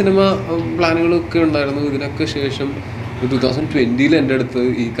വേറെ സിനിമ പ്ലാനുകളൊക്കെ ഉണ്ടായിരുന്നു. ഇതിനൊക്കെ ശേഷം 2020 എൻ്റെ അടുത്ത്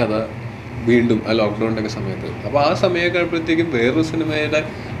ഈ കഥ വീണ്ടും ആ ലോക്ക്ഡൗണിൻ്റെ ഒക്കെ സമയത്ത്, അപ്പോൾ ആ സമയമൊക്കെ ആയപ്പോഴത്തേക്കും വേറൊരു സിനിമയുടെ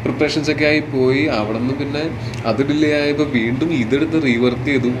പ്രിപ്പറേഷൻസൊക്കെ ആയി പോയി. അവിടെ നിന്ന് പിന്നെ അത് ഡിലേ ആയപ്പോൾ വീണ്ടും ഇതെടുത്ത് റീവർക്ക്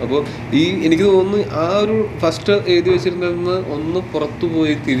ചെയ്തു. അപ്പോൾ എനിക്ക് തോന്നുന്നു ആ ഒരു ഫസ്റ്റ് എഴുതി വെച്ചിരുന്നതെന്ന് ഒന്ന് പുറത്തു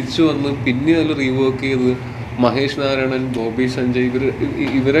പോയി തിരിച്ചു വന്ന് പിന്നെ അതിൽ റീവർക്ക് ചെയ്ത് മഹേഷ് നാരായണൻ, ബോബി സഞ്ജയ്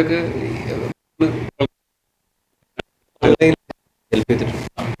ഇവരൊക്കെ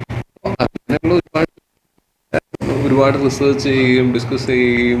അങ്ങനെയുള്ള ഒരുപാട് റിസർച്ച് ചെയ്യുകയും ഡിസ്കസ്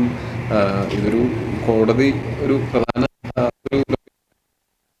ചെയ്യുകയും ഇതൊരു കോടതി ഒരു പ്രധാന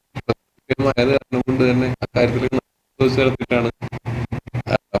ആയത് കാരണം കൊണ്ട് തന്നെ അക്കാര്യത്തിൽ റിസർച്ച് നടത്തിയിട്ടാണ്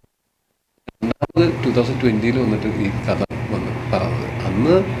 2020 വന്നിട്ട് ഈ കഥ വന്ന് പറഞ്ഞത്.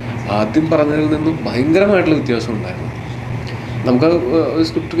 അന്ന് ആദ്യം പറഞ്ഞതിൽ നിന്നും ഭയങ്കരമായിട്ടുള്ള വ്യത്യാസം ഉണ്ടായിരുന്നു. നമുക്ക്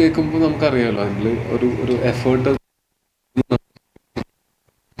സ്ക്രിപ്റ്റ് കേൾക്കുമ്പോൾ നമുക്കറിയാമല്ലോ അതിൽ ഒരു എഫേർട്ട്,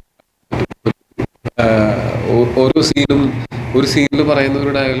 ഒരു സീനിൽ പറയുന്ന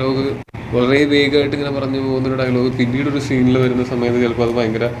ഒരു ഡയലോഗ് വളരെ വേഗമായിട്ട് ഇങ്ങനെ പറഞ്ഞു പോകുന്നൊരു ഡയലോഗ് പിന്നീട് ഒരു സീനിൽ വരുന്ന സമയത്ത് ചിലപ്പോൾ അത്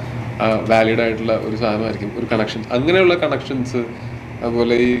ഭയങ്കര വാലിഡ് ആയിട്ടുള്ള ഒരു സാധനമായിരിക്കും, ഒരു കണക്ഷൻ. അങ്ങനെയുള്ള കണക്ഷൻസ്,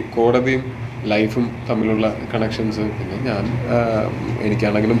 അതുപോലെ ഈ കോടതിയും ലൈഫും തമ്മിലുള്ള കണക്ഷൻസ്, പിന്നെ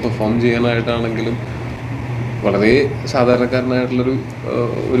എനിക്കാണെങ്കിലും പെർഫോം ചെയ്യാനായിട്ടാണെങ്കിലും വളരെ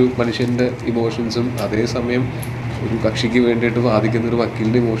സാധാരണക്കാരനായിട്ടുള്ളൊരു മനുഷ്യൻ്റെ ഇമോഷൻസും അതേസമയം ഒരു കക്ഷിക്ക് വേണ്ടിയിട്ട് വാദിക്കുന്ന ഒരു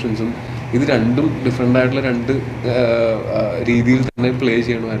വക്കീലിൻ്റെ ഇമോഷൻസും, ഇത് രണ്ടും ഡിഫറെൻ്റ് ആയിട്ടുള്ള രണ്ട് രീതിയിൽ തന്നെ പ്ലേ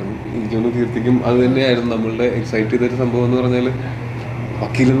ചെയ്യണമായിരുന്നു. എനിക്കൊന്ന് കീർത്തിക്കും അത് തന്നെയായിരുന്നു നമ്മളുടെ എക്സൈറ്റ് ചെയ്തൊരു സംഭവം എന്ന് പറഞ്ഞാൽ,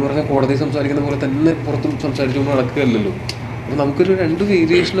 വക്കീലെന്ന് പറഞ്ഞാൽ കോടതി സംസാരിക്കുന്ന പോലെ തന്നെ പുറത്തും സംസാരിച്ചുകൊണ്ട് നടക്കുകയല്ലല്ലോ. അപ്പോൾ നമുക്കൊരു രണ്ട്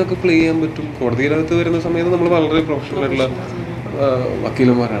വേരിയേഷനൊക്കെ പ്ലേ ചെയ്യാൻ പറ്റും. കോടതിയിലകത്ത് വരുന്ന സമയത്ത് നമ്മൾ വളരെ പ്രൊഫഷണൽ ആയിട്ടുള്ള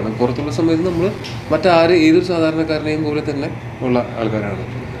വക്കീലന്മാരാണ്, പുറത്തുള്ള സമയത്ത് നമ്മൾ ഏതൊരു സാധാരണക്കാരനെയും പോലെ തന്നെ ഉള്ള ആൾക്കാരാണ്.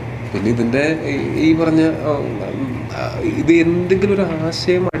 പിന്നെ ഇതിൻ്റെ ഈ പറഞ്ഞ ഇത് എന്തെങ്കിലും ഒരു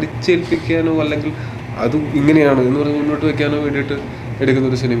ആശയം അടിച്ചേൽപ്പിക്കാനോ അല്ലെങ്കിൽ അത് ഇങ്ങനെയാണ് എന്ന് പറഞ്ഞ് മുന്നോട്ട് വെക്കാനോ വേണ്ടിയിട്ട്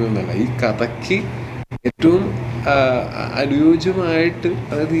എടുക്കുന്നൊരു സിനിമയൊന്നുമല്ല. ഈ കഥയ്ക്ക് ഏറ്റവും അനുയോജ്യമായിട്ട്,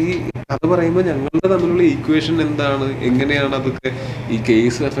 അതായത് ഈ കഥ പറയുമ്പോൾ ഞങ്ങളുടെ തമ്മിലുള്ള ഈക്വേഷൻ എന്താണ്, എങ്ങനെയാണ് അതൊക്കെ ഈ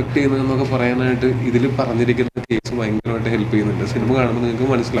കേസ് എഫക്ട് ചെയ്യുന്നതെന്നൊക്കെ പറയാനായിട്ട് ഇതിൽ പറഞ്ഞിരിക്കുന്ന കേസ് ഭയങ്കരമായിട്ട് ഹെൽപ്പ് ചെയ്യുന്നുണ്ട്. സിനിമ കാണുമ്പോൾ നിങ്ങൾക്ക്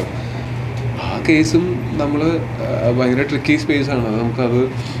മനസ്സിലാവും ആ കേസും നമ്മൾ ഭയങ്കര ട്രിക്കി സ്പേസാണ്. നമുക്കത്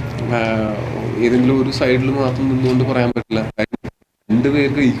ഏതെങ്കിലും ഒരു സൈഡിൽ മാത്രം നിന്നുകൊണ്ട് പറയാൻ പറ്റില്ല.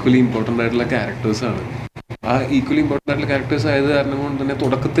 രണ്ടുപേർക്ക് ഈക്വലി ഇമ്പോർട്ടൻ്റ് ആയിട്ടുള്ള ക്യാരക്ടേഴ്സാണ്. ആ ഈക്വലി ഇമ്പോർട്ടൻ്റ് ആയിട്ടുള്ള ക്യാരക്ടേഴ്സ് ആയത് കാരണം കൊണ്ട് തന്നെ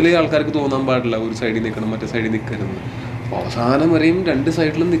തുടക്കത്തിലേ ആൾക്കാർക്ക് തോന്നാൻ പാടില്ല ഒരു സൈഡിൽ നിൽക്കണം മറ്റേ സൈഡിൽ നിൽക്കരുത്. അവസാനം വരെയും രണ്ട്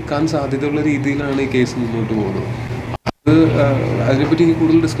സൈഡിലും നിൽക്കാൻ സാധ്യതയുള്ള രീതിയിലാണ് ഈ കേസ് മുന്നോട്ട് പോകുന്നത്. അതിനെപ്പറ്റി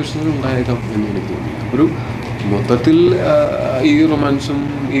കൂടുതൽ ഡിസ്കഷനുകൾ ഉണ്ടായേക്കാം എന്ന് എനിക്ക് തോന്നി. ഒരു മൊത്തത്തിൽ ഈ റൊമാൻസും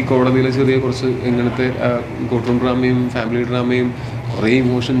ഈ കോടതിയിലെ ചെറിയ കുറച്ച് എങ്ങനത്തെ കോർട്ട് റൂം ഡ്രാമയും ഫാമിലി ഡ്രാമയും കുറേ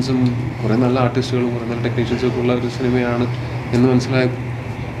ഇമോഷൻസും കുറേ നല്ല ആർട്ടിസ്റ്റുകളും കുറേ നല്ല ടെക്നീഷ്യൻസും ഒക്കെ ഉള്ള ഒരു സിനിമയാണ് എന്ന് മനസ്സിലായ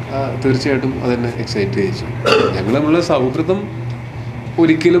തീർച്ചയായിട്ടും അതെന്നെ എക്സൈറ്റ് ചെയ്യിച്ചു. ഞങ്ങൾ നമ്മളുടെ സൗഹൃദം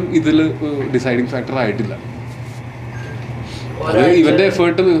ഒരിക്കലും ഇതിൽ ഡിസൈഡിങ് ഫാക്ടർ ആയിട്ടില്ല. അത് ഇവന്റെ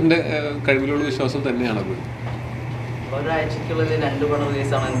എഫേർട്ടും ഇവന്റെ കഴിവിലുള്ള വിശ്വാസം തന്നെയാണത്.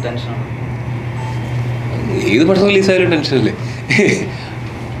 ഏത് പടം റിലീസായാലും ടെൻഷനല്ലേ?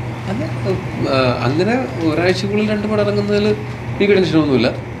 അങ്ങനെ ഒരാഴ്ചക്കുള്ളിൽ 2 പടം ഇറങ്ങുന്നതിൽ എനിക്ക് ടെൻഷനൊന്നുമില്ല.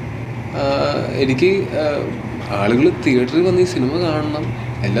 എനിക്ക് ആളുകൾ തിയേറ്ററിൽ വന്ന് ഈ സിനിമ കാണണം,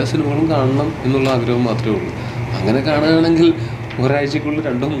 എല്ലാ സിനിമകളും കാണണം എന്നുള്ള ആഗ്രഹം മാത്രമേ ഉള്ളൂ. അങ്ങനെ കാണുകയാണെങ്കിൽ ഒരാഴ്ചക്കുള്ളിൽ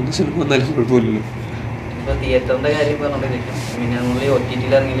 2-3 സിനിമ വന്നാലും കുഴപ്പമില്ലല്ലോ. ഇപ്പോൾ തിയേറ്ററിൻ്റെ കാര്യം പറഞ്ഞുകൊണ്ടിരിക്കും. പിന്നെ നമ്മൾ OTT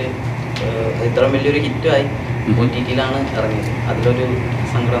ഇറങ്ങിയിൽ ഇത്ര വലിയൊരു ഹിറ്റായി OTT ഇറങ്ങിയത്, അതിലൊരു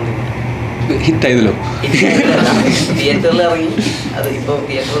സങ്കടം ഹിറ്റായതല്ലോ. തിയേറ്ററിൽ ഇറങ്ങി അത് ഇപ്പോൾ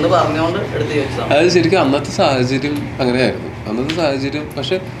തിയേറ്ററിൽ നിന്ന് പറഞ്ഞുകൊണ്ട് എടുത്ത് ചോദിച്ചതാണ്. അത് ശരിക്കും അന്നത്തെ സാഹചര്യം അങ്ങനെയായിരുന്നു. അന്നത്തെ സാഹചര്യം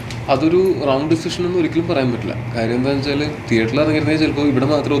പക്ഷെ അതൊരു റോങ് ഡിസിഷൻ എന്ന് ഒരിക്കലും പറയാൻ പറ്റില്ല. കാര്യം എന്താണെന്ന് വെച്ചാൽ തിയേറ്ററിൽ ഇറങ്ങിയിരുന്നെങ്കിൽ ചിലപ്പോൾ ഇവിടെ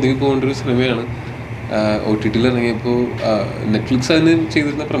മാത്രം ഒതുങ്ങി പോകേണ്ട ഒരു സിനിമയാണ്. OTTയിൽ ഇറങ്ങിയപ്പോൾ നെറ്റ്ഫ്ലിക്സ് അതിന്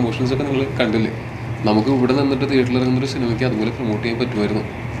ചെയ്തിരുന്ന പ്രൊമോഷൻസൊക്കെ നിങ്ങൾ കണ്ടില്ലേ? നമുക്ക് ഇവിടെ നിന്നിട്ട് തിയേറ്ററിൽ ഇറങ്ങുന്നൊരു സിനിമയ്ക്ക് അതുപോലെ പ്രൊമോട്ട് ചെയ്യാൻ പറ്റുമായിരുന്നു.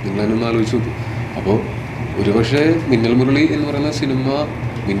 നിങ്ങളതിനൊന്ന് ആലോചിച്ച് നോക്കും. അപ്പോൾ ഒരുപക്ഷെ മിന്നൽ മുരളി എന്ന് പറയുന്ന സിനിമ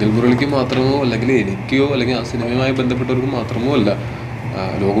മിന്നൽ മുരളിക്ക് മാത്രമോ അല്ലെങ്കിൽ എനിക്കോ അല്ലെങ്കിൽ ആ സിനിമയുമായി ബന്ധപ്പെട്ടവർക്ക് മാത്രമോ അല്ല,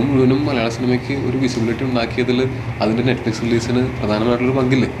 ലോകം മുഴുവനും മലയാള സിനിമയ്ക്ക് ഒരു വിസിബിലിറ്റി ഉണ്ടാക്കിയതിൽ അതിൻ്റെ നെറ്റ്ഫ്ലിക്സ് റിലീസിന് പ്രധാനമായിട്ടുള്ളൊരു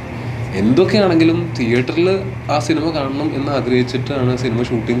പങ്കില്ലേ. എന്തൊക്കെയാണെങ്കിലും തിയേറ്ററിൽ ആ സിനിമ കാണണം എന്ന് ആഗ്രഹിച്ചിട്ടാണ് സിനിമ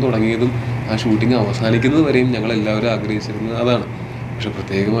ഷൂട്ടിംഗ് തുടങ്ങിയതും ആ ഷൂട്ടിംഗ് അവസാനിക്കുന്നത് വരെയും ഞങ്ങളെല്ലാവരും ആഗ്രഹിച്ചിരുന്നത് അതാണ്. പക്ഷെ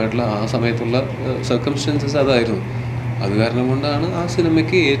പ്രത്യേകമായിട്ടുള്ള ആ സമയത്തുള്ള സർക്കംസ്റ്റൻസസ് അതായിരുന്നു. അത് കാരണം കൊണ്ടാണ് ആ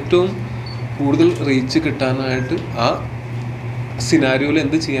സിനിമയ്ക്ക് ഏറ്റവും കൂടുതൽ റീച്ച് കിട്ടാനായിട്ട് ആ സിനാരിയോയിൽ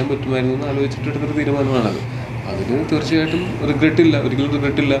എന്ത് ചെയ്യാൻ പറ്റുമായിരുന്നു എന്ന് ആലോചിച്ചിട്ട് എടുത്തൊരു തീരുമാനമാണത്. അതിന് തീർച്ചയായിട്ടും റിഗ്രറ്റില്ല, ഒരിക്കലും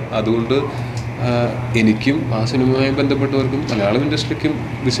റിഗ്രറ്റില്ല. അതുകൊണ്ട് എനിക്കും ആ സിനിമയുമായി ബന്ധപ്പെട്ടവർക്കും മലയാളം ഇൻഡസ്ട്രിക്കും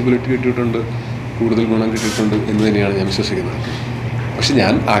വിസിബിലിറ്റി കിട്ടിയിട്ടുണ്ട്, കൂടുതൽ ഗുണം കിട്ടിയിട്ടുണ്ട് എന്ന് തന്നെയാണ് ഞാൻ വിശ്വസിക്കുന്നത്. പക്ഷെ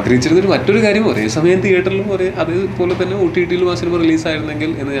ഞാൻ ആഗ്രഹിച്ചിരുന്നൊരു മറ്റൊരു കാര്യം ഒരേ സമയം തിയേറ്ററിലും അതേപോലെ തന്നെ OTTയിലും ആ സിനിമ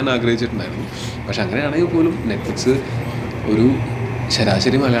റിലീസായിരുന്നെങ്കിൽ എന്ന് ഞാൻ ആഗ്രഹിച്ചിട്ടുണ്ടായിരുന്നു. പക്ഷെ അങ്ങനെയാണെങ്കിൽ പോലും നെറ്റ്ഫ്ലിക്സ് ഒരു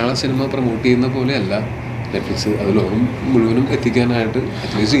ശരാശരി മലയാള സിനിമ പ്രൊമോട്ട് ചെയ്യുന്ന പോലെയല്ല നെറ്റ്ഫ്ലിക്സ് അത് ലോകം മുഴുവനും എത്തിക്കാനായിട്ട്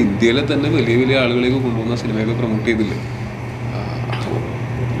അറ്റ്ലീസ്റ്റ് ഇന്ത്യയിലെ തന്നെ വലിയ വലിയ ആളുകളേക്ക് കൊണ്ടുവന്ന സിനിമയൊക്കെ പ്രൊമോട്ട് ചെയ്തില്ലേ. അപ്പോൾ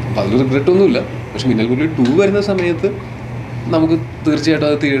അതിൽ റിഗ്രറ്റൊന്നുമില്ല. പക്ഷെ മിന്നൽ മുരളി 2 വരുന്ന സമയത്ത് നമുക്ക് തീർച്ചയായിട്ടും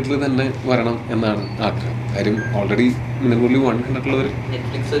അത് തിയേറ്ററിൽ തന്നെ വരണം എന്നാണ് ആഗ്രഹം. കാര്യം ഓൾറെഡി മിന്നൽ മുരളി 1 കണ്ടിട്ടുള്ളവർ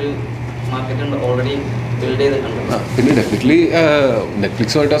പിന്നെ ഡെഫിനറ്റ്ലി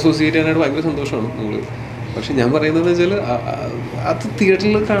നെറ്റ്ഫ്ലിക്സുമായിട്ട് അസോസിയേറ്റ് ചെയ്യാനായിട്ട് ഭയങ്കര സന്തോഷമാണ് നമ്മൾ. പക്ഷെ ഞാൻ പറയുന്നത് വെച്ചാൽ അത്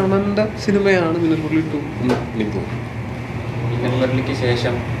തിയേറ്ററിൽ കാണേണ്ട സിനിമയാണ് മിന്നൽ മുരളി 2 എന്ന് എനിക്ക് തോന്നുന്നു. മിന്നൽ മുരളിക്ക്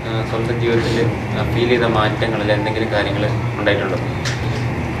ശേഷം സ്വന്തം ജീവിതത്തിൽ ഫീൽ ചെയ്ത മാറ്റങ്ങളിൽ എന്തെങ്കിലും കാര്യങ്ങൾ ഉണ്ടായിട്ടുണ്ടോ?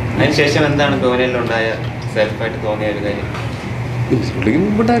 അതിനുശേഷം എന്താണ് ടോവിനോയിലുണ്ടായ സെൽഫായിട്ട് തോന്നിയ ഒരു കാര്യം? മിന്നൽ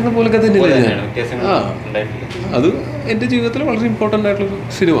മുമ്പുണ്ടായിരുന്ന പോലൊക്കെ തന്നെയാണ്. അത് എൻ്റെ ജീവിതത്തിൽ വളരെ ഇമ്പോർട്ടൻ്റ് ആയിട്ടുള്ളൊരു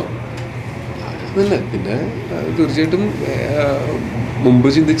സിനിമ അതന്നെ. പിന്നെ തീർച്ചയായിട്ടും മുമ്പ്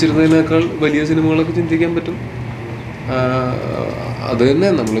ചിന്തിച്ചിരുന്നതിനേക്കാൾ വലിയ സിനിമകളൊക്കെ ചിന്തിക്കാൻ പറ്റും. അത് തന്നെ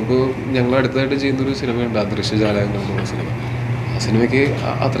നമ്മളിപ്പോൾ ഞങ്ങൾ അടുത്തതായിട്ട് ചെയ്യുന്നൊരു സിനിമയുണ്ട്, അദൃശ്യജാലകങ്ങൾ എന്നുള്ള സിനിമ. ആ സിനിമയ്ക്ക്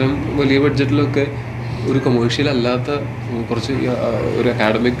അത്രയും വലിയ ബഡ്ജറ്റിലൊക്കെ ഒരു കൊമേഴ്ഷ്യൽ അല്ലാത്ത കുറച്ച് ഒരു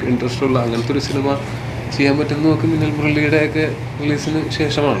അക്കാഡമിക് ഇൻട്രസ്റ്റ് ഉള്ള അങ്ങനത്തെ ഒരു സിനിമ ചെയ്യാൻ പറ്റുന്നതൊക്കെ മിന്നൽ മുരളിയുടെയൊക്കെ റിലീസിന്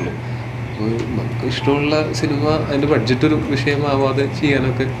ശേഷമാണല്ലോ. അപ്പോൾ നമുക്ക് ഇഷ്ടമുള്ള സിനിമ അതിൻ്റെ ബഡ്ജറ്റ് ഒരു വിഷയമാവാതെ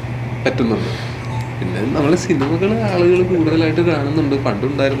ചെയ്യാനൊക്കെ പറ്റുന്നുണ്ട്. പിന്നെ നമ്മൾ സിനിമകൾ ആളുകൾ കൂടുതലായിട്ട് കാണുന്നുണ്ട്.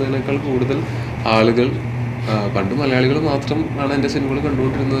 പണ്ടുണ്ടായിരുന്നതിനേക്കാൾ കൂടുതൽ ആളുകൾ, പണ്ട് മലയാളികൾ മാത്രം ആണ് എൻ്റെ സിനിമകൾ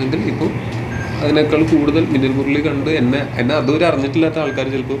കണ്ടുകൊണ്ടിരുന്നതെങ്കിൽ ഇപ്പോൾ അതിനേക്കാൾ കൂടുതൽ മിന്നൽ മുരളി കണ്ട് എന്നെ അതുവരെ അറിഞ്ഞിട്ടില്ലാത്ത ആൾക്കാർ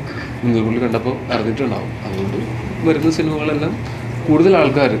ചിലപ്പോൾ മിന്നൽ മുരളി കണ്ടപ്പോൾ അറിഞ്ഞിട്ടുണ്ടാവും. അതുകൊണ്ട് വരുന്ന സിനിമകളെല്ലാം കൂടുതൽ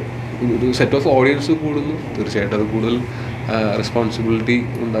ആൾക്കാർ, ഒരു സെറ്റ് ഓഫ് ഓഡിയൻസ് കൂടുന്നു. തീർച്ചയായിട്ടും അത് കൂടുതൽ റെസ്പോൺസിബിലിറ്റി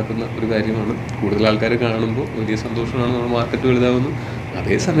ഉണ്ടാക്കുന്ന ഒരു കാര്യമാണ്. കൂടുതൽ ആൾക്കാർ കാണുമ്പോൾ വലിയ സന്തോഷമാണ്, നമ്മൾ മാർക്കറ്റ് വലുതാവുന്നു.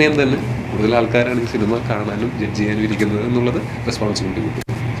 അതേസമയം തന്നെ കൂടുതൽ ആൾക്കാരാണ് ഈ സിനിമ കാണാനും ജഡ്ജ് ചെയ്യാനും ഇരിക്കുന്നത് എന്നുള്ളത് റെസ്പോൺസിബിലിറ്റി കിട്ടും.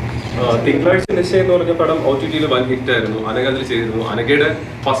 തിങ്കളാഴ്ച നിശ്ചയം എന്ന് പറഞ്ഞ പടം OTTയിൽ വൻ ഹിറ്റായിരുന്നു. അനഘ അതിൽ ചെയ്തിരുന്നു. അനഘയുടെ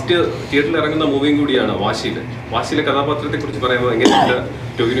ഫസ്റ്റ് തിയേറ്ററിൽ ഇറങ്ങുന്ന മൂവിയും കൂടിയാണ് വാശിയിലെ കഥാപാത്രത്തെ കുറിച്ച് പറയുമ്പോൾ എങ്ങനെയുണ്ട്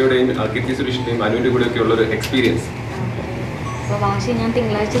ടൊവിനോയുടെയും കീർത്തി സുരേഷിന്റെയും അനുവിന്റെ കൂടെ ഒക്കെ ഉള്ളൊരു എക്സ്പീരിയൻസ്? വാശി ഞാൻ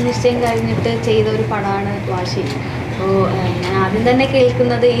തിങ്കളാഴ്ച നിശ്ചയം കഴിഞ്ഞിട്ട് ചെയ്ത ഒരു പടമാണ് വാശി. അപ്പോൾ ഞാൻ ആദ്യം തന്നെ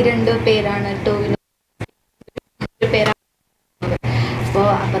കേൾക്കുന്നത് ഈ 2 പേരാണ്, ടൊവിനോ പേരാണ്. അപ്പോൾ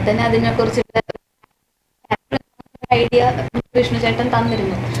തന്നെ അതിനെക്കുറിച്ച് ഐഡിയ വിഷ്ണു ചേട്ടൻ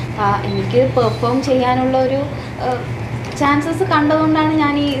തന്നിരുന്നു. എനിക്ക് പെർഫോം ചെയ്യാനുള്ള ഒരു ചാൻസസ് കണ്ടതുകൊണ്ടാണ്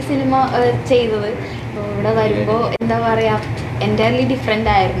ഞാൻ ഈ സിനിമ ചെയ്തത്. അപ്പോൾ ഇവിടെ വരുമ്പോൾ എന്താ പറയുക, എൻ്റയർലി ഡിഫറെൻ്റ്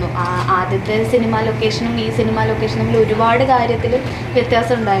ആയിരുന്നു. ആദ്യത്തെ സിനിമ ലൊക്കേഷനും ഈ സിനിമ ലൊക്കേഷനും തമ്മിൽ ഒരുപാട് കാര്യത്തിൽ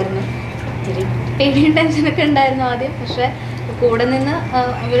വ്യത്യാസം ഉണ്ടായിരുന്നു. ഇത്തിരി പേടിയും ടെൻഷനൊക്കെ ഉണ്ടായിരുന്നു ആദ്യം. പക്ഷേ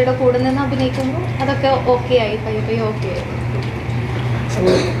അവരുടെ കൂടെ നിന്ന് അഭിനയിക്കുമ്പോൾ അതൊക്കെ ഓക്കെ ആയി, പയ്യെ ഓക്കെ ആയി.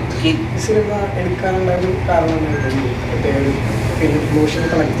 സിനിമ എടുക്കാനുള്ള ഒരു കാരണം ഇമോഷൻ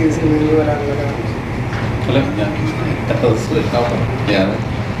കളക്റ്റീവ് സിനിമയിൽ വരാനുള്ള കാരണം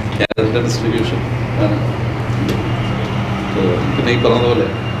ഞാനതിൻ്റെ ഡിസ്ട്രിബ്യൂഷൻ ആണ്. പിന്നെ ഈ പറഞ്ഞതുപോലെ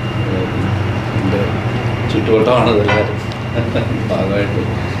എൻ്റെ ചുറ്റുവട്ടമാണ് ഇതെല്ലാവരും ഭാഗമായിട്ട്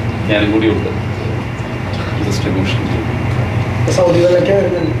ഞാനും കൂടി ഉണ്ട് ഡിസ്ട്രിബ്യൂഷൻ. സൗദികളിലൊക്കെ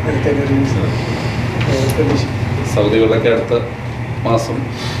വരുന്നുണ്ട്, സൗദികളിലൊക്കെ അടുത്ത മാസം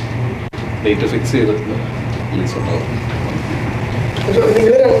ഡേറ്റ് ഫിക്സ് ചെയ്തിട്ടുണ്ട്, റിലീസ് ഉണ്ടാവും.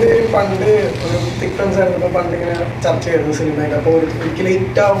 നിങ്ങൾ രണ്ടുപേരും പണ്ട് ഒരു തിക് ഫ്രണ്ട്സ് ആയിരുന്നു, പണ്ട് ഇങ്ങനെ ചർച്ച ചെയ്തിരുന്നു സിനിമയൊക്കെ. അപ്പോൾ ഒരിക്കലും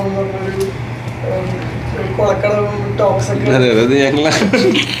ഹിറ്റ് ആവും എന്നൊരു കൊളക്കടവും ടോക്സ് ഒക്കെ. അതെ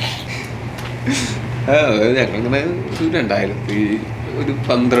ഞങ്ങളിങ്ങനെ 2012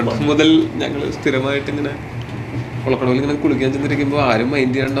 മുതൽ ഞങ്ങൾ സ്ഥിരമായിട്ട് ഇങ്ങനെ കുളക്കടവിൽ ഇങ്ങനെ കുളിക്കാൻ ചെന്നിരിക്കുമ്പോൾ ആരും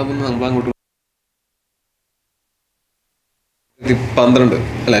മൈൻഡ് ചെയ്യാണ്ടാവുമ്പോൾ നമ്മൾ അങ്ങോട്ട് 2012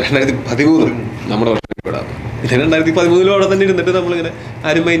 അല്ല 2013 നമ്മുടെ വർഷം വിടാം. 2013 അവിടെ തന്നെ ഇരുന്നിട്ട് നമ്മളിങ്ങനെ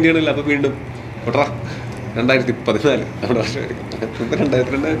ആരും മൈൻഡ് ചെയ്യണില്ല. അപ്പോൾ വീണ്ടും കൊട്ടാ 2014 നമ്മുടെ വർഷമായിരിക്കും.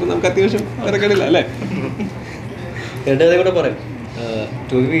 2002 നമുക്ക് അത്യാവശ്യം ഇറക്കണില്ല അല്ലേ? എൻ്റെ കൂടെ പറയാം.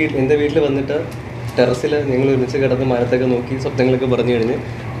 എൻ്റെ വീട്ടിൽ വന്നിട്ട് ടെറസിൽ ഞങ്ങൾ ഒരുമിച്ച് കിടന്ന് മാനത്തൊക്കെ നോക്കി സ്വപ്നങ്ങളൊക്കെ പറഞ്ഞു കഴിഞ്ഞ്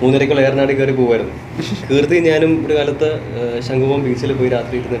 3:30 ഏറനാട് കയറി പോകുമായിരുന്നു. കീർത്തി ഞാനും ഒരു കാലത്ത് ശംഖുപുരം ബീച്ചിൽ പോയി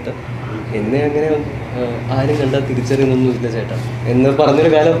രാത്രി ഇരുന്നിട്ട് എന്നെ അങ്ങനെ ആരും കണ്ടാൽ തിരിച്ചറിയുന്നൊന്നും ഇല്ല ചേട്ടാ എന്ന്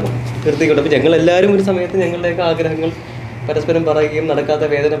പറഞ്ഞൊരു കാലം കീർത്തിക്കൊണ്ട്. അപ്പോൾ ഞങ്ങളെല്ലാവരും ഒരു സമയത്ത് ഞങ്ങളുടെയൊക്കെ ആഗ്രഹങ്ങൾ പരസ്പരം പറയുകയും നടക്കാത്ത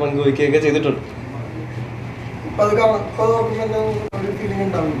വേദന പങ്കുവയ്ക്കുകയൊക്കെ ചെയ്തിട്ടുണ്ട്.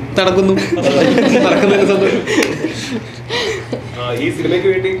 നടക്കുന്നു നടക്കുന്നതിന് സന്തോഷം. ഈ സിനിമയ്ക്ക്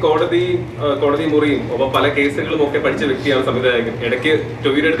വേണ്ടി കോടതി മുറിയും ഒപ്പം പല കേസുകളും ഒക്കെ പഠിച്ച വ്യക്തിയാണ് സംവിധായകൻ. ഇടയ്ക്ക്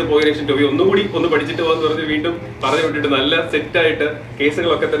ടൊവിയുടെ അടുത്ത് പോയ ശേഷം ടൊവി ഒന്നുകൂടി പഠിച്ചിട്ട് പോകാന്ന് പറഞ്ഞ് വീണ്ടും പറഞ്ഞു വിട്ടിട്ട് നല്ല സെറ്റായിട്ട്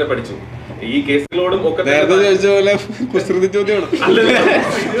കേസുകളൊക്കെ തന്നെ പഠിച്ചു. ഈ കേസുകളോടും ഒക്കെ ചോദിച്ച പോലെ കുസൃതി ചോദ്യമാണ്.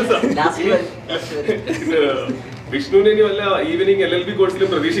 വിഷ്ണുവിന് ഇനി വല്ല ഈവനിങ് LLB കോഴ്സിലും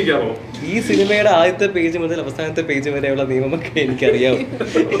പ്രതീക്ഷിക്കാമോ? ഈ സിനിമയുടെ ആദ്യത്തെ പേജ് മുതൽ അവസാനത്തെ പേജ് വരെയുള്ള നിയമമൊക്കെ എനിക്കറിയാം.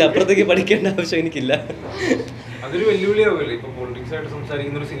 ഇതിനപ്പുറത്തേക്ക് പഠിക്കേണ്ട ആവശ്യം എനിക്കില്ല. അതൊരു വെല്ലുവിളിയാവില്ലേ? ഇപ്പൊ പൊളിറ്റിക്സ് ആയിട്ട്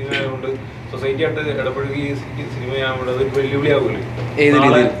സംസാരിക്കുന്ന ഒരു സിനിമ ആയതുകൊണ്ട് സൊസൈറ്റി ആയിട്ട് ഇടപെടുക ഈ സിനിമയാവുമ്പോൾ അതൊരു വെല്ലുവിളിയാവില്ലേ?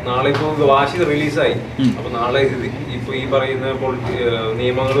 നാളെ ഇപ്പൊ വാശി റിലീസായി, അപ്പൊ നാളെ ഇപ്പൊ ഈ പറയുന്ന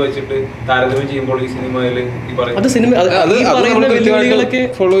നിയമങ്ങൾ വെച്ചിട്ട് താരതമ്യം ചെയ്യുമ്പോൾ ഈ സിനിമയിൽ ഈ പറയുന്ന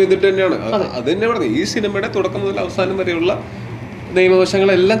ഫോളോ ചെയ്തിട്ട് തന്നെയാണ്. അത് തന്നെ പറഞ്ഞത് ഈ സിനിമയുടെ തുടക്കം മുതൽ അവസാനം വരെയുള്ള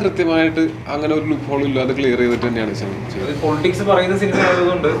നിയമവശങ്ങളെല്ലാം കൃത്യമായിട്ട് അങ്ങനെ ഒരു ലൂപ്പ് ഹോൾ ഇല്ലാതെ ക്ലിയർ ചെയ്തിട്ട് തന്നെയാണ് ശ്രമിച്ചത്. പൊളിറ്റിക്സ് പറയുന്ന സിനിമ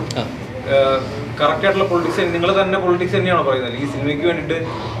ആയതുകൊണ്ട് കറക്റ്റ് ആയിട്ടുള്ള പൊളിറ്റിക്സ് നിങ്ങൾ തന്നെ പൊളിറ്റിക്സ് തന്നെയാണോ പറയുന്നത്? ഈ സിനിമയ്ക്ക് വേണ്ടിയിട്ട്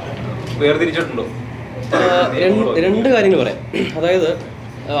വേർതിരിച്ചിട്ടുണ്ടോ? രണ്ട് കാര്യങ്ങൾ പറയാം. അതായത്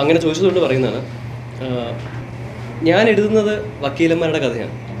അങ്ങനെ ചോദിച്ചതുകൊണ്ട് പറയുന്നതാണ്, ഞാൻ എഴുതുന്നത് വക്കീലന്മാരുടെ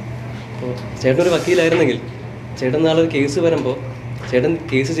കഥയാണ്. അപ്പോൾ ചേട്ടൻ ഒരു വക്കീലായിരുന്നെങ്കിൽ ചേട്ടൻ നാളെ ഒരു കേസ് വരുമ്പോൾ ചേട്ടൻ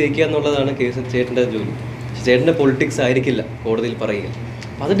കേസ് ജയിക്കുക എന്നുള്ളതാണ് ചേട്ടൻ്റെ ജോലി. പക്ഷെ ചേട്ടൻ്റെ പൊളിറ്റിക്സ് ആയിരിക്കില്ല കോടതിയിൽ പറയുക.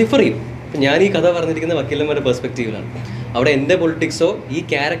 അപ്പോൾ അത് ഡിഫർ ചെയ്യും. ഞാൻ ഈ കഥ പറഞ്ഞിരിക്കുന്ന വക്കീലന്മാരുടെ പെർസ്പെക്റ്റീവിലാണ്. അവിടെ എൻ്റെ പൊളിറ്റിക്സോ ഈ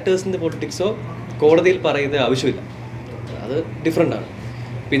ക്യാരക്ടേഴ്സിൻ്റെ പൊളിറ്റിക്സോ കോടതിയിൽ പറയുന്നത് ആവശ്യമില്ല. അത് ഡിഫറെൻ്റാണ്.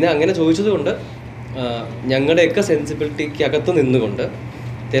 പിന്നെ അങ്ങനെ ചോദിച്ചതുകൊണ്ട് ഞങ്ങളുടെയൊക്കെ സെൻസിബിലിറ്റിക്ക് അകത്ത് നിന്നുകൊണ്ട്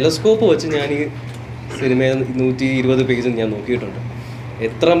ടെലസ്കോപ്പ് വെച്ച് ഞാൻ ഈ സിനിമയിൽ 120 പേജും ഞാൻ നോക്കിയിട്ടുണ്ട്.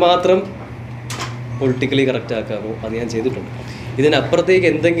 എത്രമാത്രം പൊളിറ്റിക്കലി കറക്റ്റ് ആക്കാമോ അത് ഞാൻ ചെയ്തിട്ടുണ്ട്. ഇതിനപ്പുറത്തേക്ക്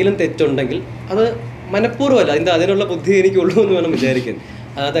എന്തെങ്കിലും തെറ്റുണ്ടെങ്കിൽ അത് മനഃപൂർവ്വമല്ല, അതിനുള്ള ബുദ്ധി എനിക്കുള്ളൂ എന്ന് വേണം വിചാരിക്കാൻ.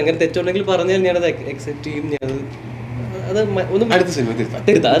 അത് അങ്ങനെ തെറ്റുണ്ടെങ്കിൽ പറഞ്ഞാൽ ഞാനത് അക്സെപ്റ്റ് ചെയ്യും. ഞാനത് ഒന്നും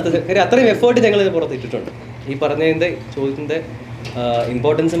തിരുത്താം. അത്രയും എഫേർട്ട് ഞങ്ങൾ പുറത്ത് ഇട്ടിട്ടുണ്ട്. ഈ പറഞ്ഞതിൻ്റെ ചോദ്യത്തിൻ്റെ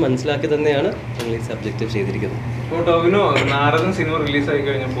ഇമ്പോർട്ടൻസ് മനസ്സിലാക്കി തന്നെയാണ് ഞങ്ങൾ ഈ സബ്ജക്റ്റ് ചെയ്തിരിക്കുന്നത്. ഇപ്പോൾ ടോവിനോ നാരദൻ സിനിമ റിലീസായി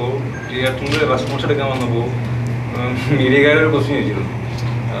കഴിഞ്ഞപ്പോൾ തിയേറ്ററിൽ റെസ്പോൺസ് എടുക്കാൻ വന്നപ്പോൾ മീഡിയക്കാരൊരു ക്വസ്റ്റ്യൻ ചോദിച്ചിരുന്നു,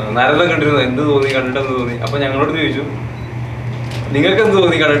 നാരദൻ കണ്ടിരുന്നു, എന്ത് തോന്നി, കണ്ടിട്ടെന്ന് തോന്നി? അപ്പോൾ ഞങ്ങളോട് ചോദിച്ചു, നിങ്ങൾക്ക് എന്ത്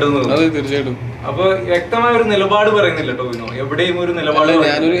തോന്നി കണ്ടിട്ടെന്ന് തോന്നി? അതെ, തീർച്ചയായിട്ടും. അപ്പൊ വ്യക്തമായ ഒരു നിലപാട് പറയുന്നില്ല ടോവിനോ, എവിടെയും ഒരു നിലപാട്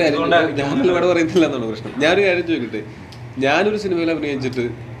പറയുന്നില്ല എന്നാണ് പ്രശ്നം. ഞാനൊരു കാര്യം ചോദിക്കട്ടെ, ഞാനൊരു സിനിമയിൽ അഭിനയിച്ചിട്ട്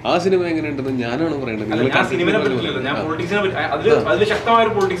ആ സിനിമ എങ്ങനെയുണ്ടെന്ന് ഞാനാണ് പറയുന്നത്. അതിൽ ശക്തമായ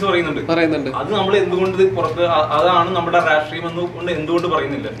ഒരു പൊളിറ്റിക്സ് പറയുന്നുണ്ട്. അത് നമ്മൾ എന്തുകൊണ്ട് പുറത്ത്, അതാണ് നമ്മുടെ രാഷ്ട്രീയം എന്നുകൊണ്ട് എന്തുകൊണ്ട്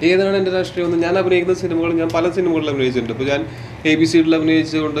പറയുന്നില്ല? ഏതാണ് എന്റെ രാഷ്ട്രീയം എന്ന്? ഞാൻ അഭിനയിക്കുന്ന സിനിമകൾ, ഞാൻ പല സിനിമകളിൽ അഭിനയിച്ചിട്ടുണ്ട്. ഇപ്പോൾ ഞാൻ ABCഡിൽ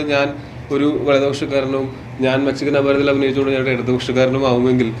അഭിനയിച്ചുകൊണ്ട് ഞാൻ ഒരു വലതുപക്ഷക്കാരനും, ഞാൻ മെക്സിക്കൻ അപരാധത്തിൽ അഭിനയിച്ചുകൊണ്ട് ഞാൻ ഇടതുപക്ഷക്കാരനും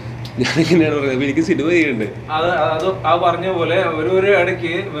ആവുമെങ്കിൽ ഞാൻ എങ്ങനെയാണ് പറയുന്നത്? എനിക്ക് സിനിമ ചെയ്യണ്ടേ? അത് ആ പറഞ്ഞ പോലെ ഒരു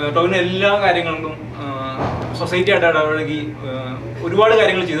ഇടയ്ക്ക് ടോവിനോ എല്ലാ കാര്യങ്ങൾക്കും സൊസൈറ്റി ആയിട്ട് ഇടപഴകി ഒരുപാട്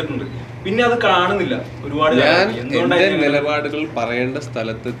കാര്യങ്ങൾ ചെയ്തിട്ടുണ്ട്. പിന്നെ അത് കാണുന്നില്ല. ഒരുപാട് ഞാൻ എന്റെ നിലപാടുകൾ പറയേണ്ട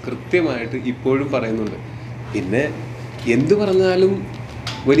സ്ഥലത്ത് കൃത്യമായിട്ട് ഇപ്പോഴും പറയുന്നുണ്ട്. പിന്നെ എന്ത് പറഞ്ഞാലും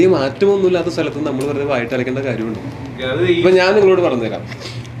വലിയ മാറ്റമൊന്നുമില്ലാത്ത സ്ഥലത്ത് നമ്മൾ വെറുതെ വായിട്ടലക്കേണ്ട കാര്യമുണ്ട്. ഇപ്പൊ ഞാൻ നിങ്ങളോട് പറഞ്ഞുതരാം.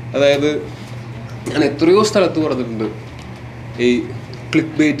 അതായത് ഞാൻ എത്രയോ സ്ഥലത്ത് പറഞ്ഞിട്ടുണ്ട് ഈ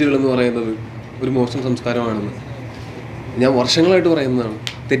ക്ലിക്ക് ബൈറ്റുകൾ എന്ന് പറയുന്നത് ഒരു മോശം സംസ്കാരമാണെന്ന്. ഞാൻ വർഷങ്ങളായിട്ട് പറയുന്നതാണ്.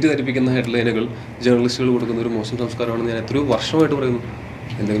 തെറ്റിദ്ധരിപ്പിക്കുന്ന ഹെഡ്ലൈനുകൾ ജേർണലിസ്റ്റുകൾ കൊടുക്കുന്ന ഒരു മോശം സംസ്കാരമാണെന്ന് ഞാൻ എത്രയോ വർഷമായിട്ട് പറയുന്നു.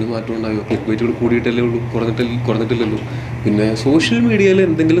 എന്തെങ്കിലും മാറ്റം ഉണ്ടായോ? ക്ലിക്ക് ബൈറ്റുകൾ കൂടിയിട്ടല്ലേ ഉള്ളൂ, കുറഞ്ഞിട്ടില്ലല്ലോ. പിന്നെ സോഷ്യൽ മീഡിയയിൽ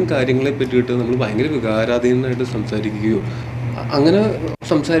എന്തെങ്കിലും കാര്യങ്ങളെ പറ്റിയിട്ട് നമ്മൾ ഭയങ്കര വികാരാധീനമായിട്ട് സംസാരിക്കുകയോ അങ്ങനെ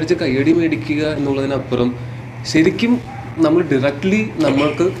സംസാരിച്ച് കയ്യടി മേടിക്കുക എന്നുള്ളതിനപ്പുറം ശരിക്കും നമ്മൾ ഡയറക്റ്റ്ലി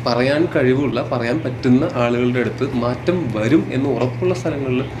നമ്മൾക്ക് പറയാൻ കഴിവുള്ള, പറയാൻ പറ്റുന്ന ആളുകളുടെ അടുത്ത് മാറ്റം വരും എന്ന് ഉറപ്പുള്ള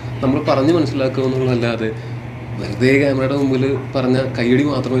സ്ഥലങ്ങളിൽ നമ്മൾ പറഞ്ഞ് മനസ്സിലാക്കുക എന്നുള്ളതല്ലാതെ വെറുതെ ക്യാമറയുടെ മുമ്പിൽ പറഞ്ഞ കയ്യടി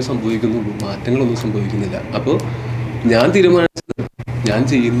മാത്രമേ സംഭവിക്കുന്നുള്ളൂ, മാറ്റങ്ങളൊന്നും സംഭവിക്കുന്നില്ല. അപ്പോൾ ഞാൻ തീരുമാനിച്ചത് ഞാൻ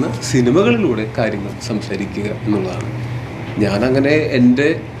ചെയ്യുന്ന സിനിമകളിലൂടെ കാര്യങ്ങൾ സംസാരിക്കുക എന്നുള്ളതാണ്. ഞാനങ്ങനെ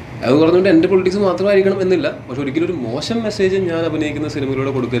അത് പറഞ്ഞുകൊണ്ട് എൻ്റെ പൊളിറ്റിക്സ് മാത്രമായിരിക്കണം എന്നില്ല, പക്ഷെ ഒരിക്കലും ഒരു മോശം മെസ്സേജ് ഞാൻ അഭിനയിക്കുന്ന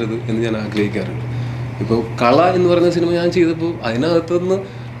സിനിമയിലൂടെ കൊടുക്കരുത് എന്ന് ഞാൻ ആഗ്രഹിക്കാറുണ്ട്. ഇപ്പോൾ കള എന്ന് പറയുന്ന സിനിമ ഞാൻ ചെയ്തപ്പോൾ അതിനകത്തുനിന്ന്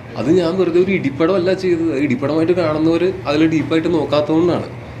അത് ഞാൻ വെറുതെ ഒരു ഇടിപ്പടമല്ല ചെയ്തത്. ഇടിപ്പടമായിട്ട് കാണുന്നവർ അതിൽ ഡീപ്പായിട്ട് നോക്കാത്തതുകൊണ്ടാണ്.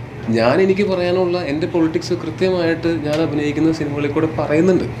 എനിക്ക് പറയാനുള്ള എൻ്റെ പൊളിറ്റിക്സ് കൃത്യമായിട്ട് ഞാൻ അഭിനയിക്കുന്ന സിനിമകളിൽ കൂടെ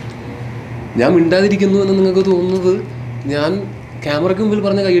പറയുന്നുണ്ട്. ഞാൻ മിണ്ടാതിരിക്കുന്നു എന്ന് നിങ്ങൾക്ക് തോന്നുന്നത് ഞാൻ ക്യാമറയ്ക്ക് മുമ്പിൽ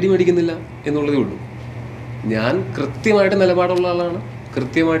പറഞ്ഞ കയ്യടി മേടിക്കുന്നില്ല എന്നുള്ളതേ ഉള്ളൂ. ഞാൻ കൃത്യമായിട്ട് നിലപാടുള്ള ആളാണ്,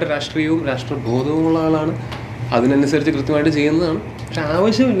 കൃത്യമായിട്ട് രാഷ്ട്രീയവും രാഷ്ട്രബോധവുമുള്ള ആളാണ്, അതിനനുസരിച്ച് കൃത്യമായിട്ട് ചെയ്യുന്നതാണ്. പക്ഷെ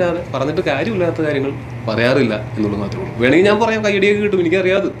ആവശ്യമില്ലാതെ പറഞ്ഞിട്ട് കാര്യമില്ലാത്ത കാര്യങ്ങൾ പറയാറില്ല എന്നുള്ളത് മാത്രമേ ഉള്ളൂ. വേണമെങ്കിൽ ഞാൻ പറയാം, കയ്യടിയൊക്കെ കിട്ടും,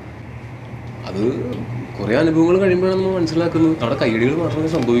 എനിക്കറിയാതെ. അത് കുറേ അനുഭവങ്ങൾ കഴിയുമ്പോഴാണ് നമ്മൾ മനസ്സിലാക്കുന്നത് അവിടെ കയ്യടികൾ മാത്രമേ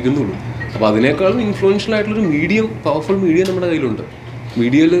സംഭവിക്കുന്നുള്ളൂ. അപ്പോൾ അതിനേക്കാളും ഇൻഫ്ലുവൻഷ്യൽ ആയിട്ടുള്ളൊരു മീഡിയം, പവർഫുൾ മീഡിയം നമ്മുടെ കയ്യിലുണ്ട്.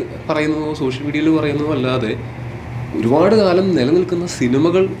 മീഡിയയിൽ പറയുന്നതോ സോഷ്യൽ മീഡിയയിൽ പറയുന്നതോ അല്ലാതെ ഒരുപാട് കാലം നിലനിൽക്കുന്ന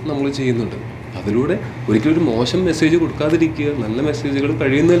സിനിമകൾ നമ്മൾ ചെയ്യുന്നുണ്ട്. അതിലൂടെ ഒരിക്കലും ഒരു മോശം മെസ്സേജ് കൊടുക്കാതിരിക്കുക, നല്ല മെസ്സേജുകൾ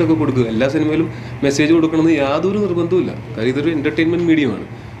കഴിയുന്നതിലൊക്കെ കൊടുക്കുക. എല്ലാ സിനിമയിലും മെസ്സേജ് കൊടുക്കണമെന്ന് യാതൊരു നിർബന്ധവുമില്ല, കാര്യം ഇതൊരു എൻ്റർടൈൻമെൻറ്റ് മീഡിയമാണ്.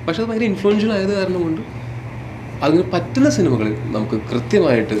 പക്ഷെ അത് ഭയങ്കര ഇൻഫ്ലുവൻഷ്യൽ ആയത് കാരണം കൊണ്ട് അതിന് പറ്റുന്ന സിനിമകളിൽ നമുക്ക്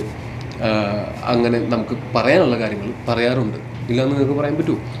കൃത്യമായിട്ട് അങ്ങനെ നമുക്ക് പറയാനുള്ള കാര്യങ്ങൾ പറയാറുണ്ട്. ഇല്ലാന്ന് നിങ്ങൾക്ക് പറയാൻ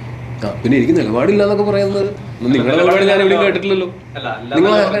പറ്റുമോ? പിന്നെ എനിക്ക് നിലപാടില്ല എന്നൊക്കെ പറയുന്നത് നിങ്ങളുടെ നിലപാട് ഞാൻ എവിടെയും കേട്ടിട്ടില്ലല്ലോ.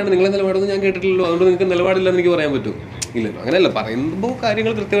 നിങ്ങളെ നിലപാടൊന്നും ഞാൻ കേട്ടിട്ടില്ലല്ലോ. അതുകൊണ്ട് നിങ്ങൾക്ക് നിലപാടില്ലെന്ന് എനിക്ക് പറയാൻ പറ്റുമോ? ഇല്ലല്ലോ. അങ്ങനെയല്ല, പറയുമ്പോൾ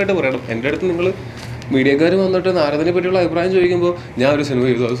കാര്യങ്ങൾ കൃത്യമായിട്ട് പറയണം. എൻ്റെ അടുത്ത് നിങ്ങൾ മീഡിയക്കാർ വന്നിട്ട് നാരദനെ പറ്റിയുള്ള അഭിപ്രായം ചോദിക്കുമ്പോൾ ഞാൻ ഒരു സിനിമ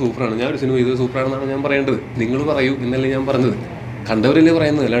ചെയ്തു അത് സൂപ്പറാണ്, ഞാൻ ഒരു സിനിമ ചെയ്തത് സൂപ്പറാണെന്നാണ് ഞാൻ പറയേണ്ടത്. നിങ്ങൾ പറയൂ എന്നല്ലേ ഞാൻ പറഞ്ഞത്. കണ്ടവരല്ലേ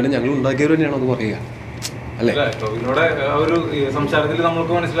പറയുന്നത്, അല്ലാണ്ട് ഞങ്ങൾ ഉണ്ടാക്കിയവർ തന്നെയാണോ അത് പറയുക? അല്ലേ? ടോവിനോടെ ഒരു സംസാരത്തിൽ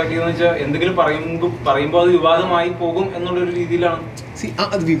നമ്മൾക്ക് മനസ്സിലാക്കിയെന്ന് വെച്ചാൽ എന്തെങ്കിലും പറയുമ്പോൾ അത് വിവാദമായി പോകും എന്നുള്ളൊരു രീതിയിലാണ്.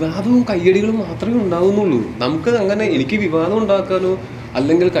 അത് വിവാദവും കയ്യടികളും മാത്രമേ ഉണ്ടാവുന്നുള്ളൂ. നമുക്ക് അങ്ങനെ എനിക്ക് വിവാദം ഉണ്ടാക്കാനോ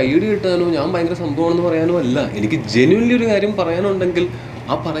അല്ലെങ്കിൽ കയ്യടി കിട്ടാനോ ഞാൻ ഭയങ്കര സംഭവമാണെന്ന് പറയാനോ അല്ല. എനിക്ക് ജെന്യുവൻലി ഒരു കാര്യം പറയാനുണ്ടെങ്കിൽ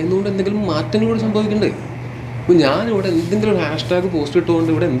ആ പറയുന്നതുകൊണ്ട് എന്തെങ്കിലും മാറ്റങ്ങളോട് സംഭവിക്കണ്ടേ? ഇപ്പോൾ ഞാനിവിടെ എന്തെങ്കിലും ഒരു ഹാഷ്ടാഗ് പോസ്റ്റ്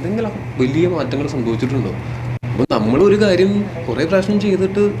ഇട്ടുകൊണ്ട് ഇവിടെ എന്തെങ്കിലും വലിയ മാറ്റങ്ങൾ സംഭവിച്ചിട്ടുണ്ടോ? അപ്പോൾ നമ്മളൊരു കാര്യം കുറേ പ്രാവശ്യം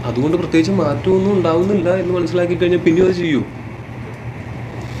ചെയ്തിട്ട് അതുകൊണ്ട് പ്രത്യേകിച്ച് മാറ്റമൊന്നും ഉണ്ടാവുന്നില്ല എന്ന് മനസ്സിലാക്കി കഴിഞ്ഞാൽ പിന്നെ അത് ചെയ്യൂ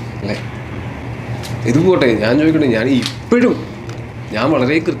അല്ലേ? ഇത് പോട്ടെ, ഞാൻ ചോദിക്കട്ടെ, ഞാൻ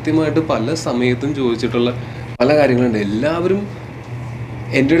വളരെ കൃത്യമായിട്ട് പല സമയത്തും ചോദിച്ചിട്ടുള്ള പല കാര്യങ്ങളുണ്ട്. എല്ലാവരും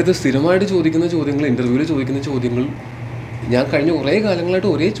എൻ്റെ അടുത്ത് സ്ഥിരമായിട്ട് ചോദിക്കുന്ന ചോദ്യങ്ങൾ, ഇൻ്റർവ്യൂവിൽ ചോദിക്കുന്ന ചോദ്യങ്ങൾ ഞാൻ കഴിഞ്ഞ കുറേ കാലങ്ങളായിട്ട്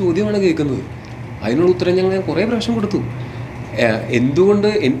ഒരേ ചോദ്യമാണ് കേൾക്കുന്നത്. അതിനുള്ള ഉത്തരം ഞാൻ കുറേ പ്രാവശ്യം കൊടുത്തു. എന്തുകൊണ്ട്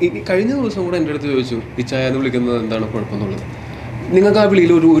കഴിഞ്ഞ ദിവസം കൂടെ എൻ്റെ അടുത്ത് ചോദിച്ചു, ഇച്ചായ എന്ന് വിളിക്കുന്നത് എന്താണ് കുഴപ്പമെന്നുള്ളത്. നിങ്ങൾക്ക് ആ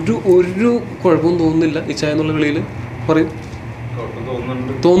വിളിയിൽ ഒരു കുഴപ്പവും തോന്നുന്നില്ല ഇച്ചായ എന്നുള്ള വിളിയിൽ? പറയും.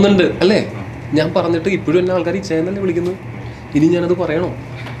 തോന്നുന്നുണ്ട് അല്ലേ? ഞാൻ പറഞ്ഞിട്ട് ഇപ്പോഴും എന്നെ ആൾക്കാർ ഇച്ചായ എന്നല്ലേ വിളിക്കുന്നത്. ഇനി ഞാനത് പറയണോ?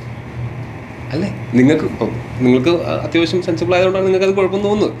 അല്ലേ? നിങ്ങൾക്ക് അത്യാവശ്യം സെൻസിബിൾ ആയതുകൊണ്ടാണ് നിങ്ങൾക്കത് കുഴപ്പം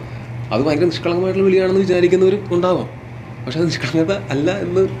തോന്നുന്നത്. അത് ഭയങ്കര നിഷ്കളങ്കമായിട്ടുള്ള വിളിയാണെന്ന് വിചാരിക്കുന്നവർ ഉണ്ടാവാം. പക്ഷെ അത് നിഷ്കളങ്കത അല്ല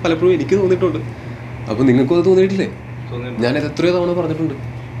എന്ന് പലപ്പോഴും എനിക്ക് തോന്നിയിട്ടുണ്ട്. അപ്പോൾ നിങ്ങൾക്കും അത് തോന്നിയിട്ടില്ലേ? ഞാനത് എത്രയോ തവണ പറഞ്ഞിട്ടുണ്ട്.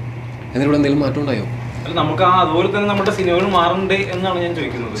 എന്നിവിടെ എന്തെങ്കിലും മാറ്റം ഉണ്ടായോ? നമുക്ക് അതുപോലെ തന്നെ നമ്മുടെ സിനിമകൾ മാറണ്ടേ എന്നാണ് ഞാൻ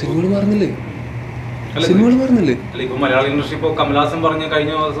ചോദിക്കുന്നത്. സിനിമകൾ മാറുന്നില്ലേ? സിനിമകൾ മാറുന്നില്ലേ? അല്ല, ഇപ്പൊ മലയാള ഇൻഡസ്ട്രി ഇപ്പോൾ കമൽഹാസൻ പറഞ്ഞ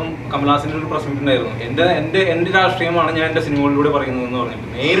കഴിഞ്ഞ ദിവസം കമൽഹാസന്റെ ഒരു പ്രസ് മീറ്റ് ഉണ്ടായിരുന്നു. എന്റെ രാഷ്ട്രീയമാണ് ഞാൻ എന്റെ സിനിമകളിലൂടെ പറയുന്നത് എന്ന് പറഞ്ഞിട്ട്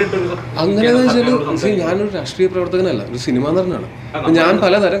നേരിട്ടൊരു. അങ്ങനെയെന്ന് വെച്ചാൽ ഞാനൊരു രാഷ്ട്രീയ പ്രവർത്തകനല്ല, ഒരു സിനിമാ നടനാണ്. ഞാൻ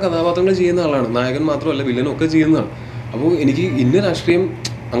പലതരം കഥാപാത്രങ്ങൾ ചെയ്യുന്ന ആളാണ്. നായകൻ മാത്രമല്ല, വില്ലനും ഒക്കെ ചെയ്യുന്നതാണ്. അപ്പോൾ എനിക്ക് ഇന്ന രാഷ്ട്രീയം,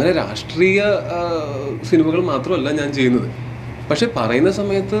 അങ്ങനെ രാഷ്ട്രീയ സിനിമകൾ മാത്രമല്ല ഞാൻ ചെയ്യുന്നത്. പക്ഷെ പറയുന്ന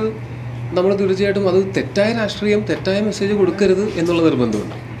സമയത്ത് നമ്മൾ തീർച്ചയായിട്ടും അത് തെറ്റായ രാഷ്ട്രീയം, തെറ്റായ മെസ്സേജ് കൊടുക്കരുത് എന്നുള്ള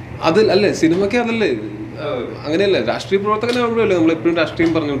നിർബന്ധമുണ്ട്. അല്ലേ സിനിമയ്ക്ക്? അതല്ലേ അങ്ങനെയല്ല. രാഷ്ട്രീയ പ്രവർത്തകനാവുമ്പോഴല്ലേ നമ്മളെപ്പോഴും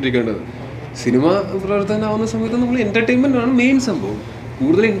രാഷ്ട്രീയം പറഞ്ഞുകൊണ്ടിരിക്കേണ്ടത്. സിനിമ പ്രവർത്തകനാവുന്ന സമയത്ത് നമ്മൾ എൻ്റർടൈൻമെൻ്റ് ആണ് മെയിൻ സംഭവം.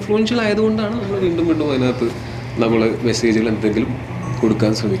 കൂടുതൽ ഇൻഫ്ലുവൻഷ്യൽ ആയതുകൊണ്ടാണ് നമ്മൾ വീണ്ടും അതിനകത്ത് നമ്മൾ മെസ്സേജുകൾ എന്തെങ്കിലും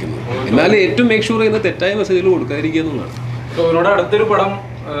കൊടുക്കാൻ ശ്രമിക്കുന്നത്. എന്നാലും ഏറ്റവും മേക്ക് ഷുവർ ചെയ്യുന്ന തെറ്റായ മെസ്സേജുകൾ കൊടുക്കാതിരിക്കുക എന്നുള്ളതാണ്. ടോവിനോടെ അടുത്തൊരു പടം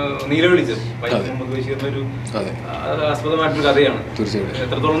നീലവിളിച്ചത് മുഹമ്മദ് ബഷീറിന്റെ ഒരു ആസ്പദമായിട്ടൊരു കഥയാണ്. തീർച്ചയായിട്ടും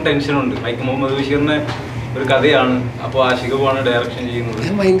എത്രത്തോളം ടെൻഷനുണ്ട്. വൈക്കം മുഹമ്മദ് ബഷീറിന്റെ ഒരു കഥയാണ്. അപ്പോൾ ആഷിഖാണ് ഡയറക്ഷൻ ചെയ്യുന്നത്.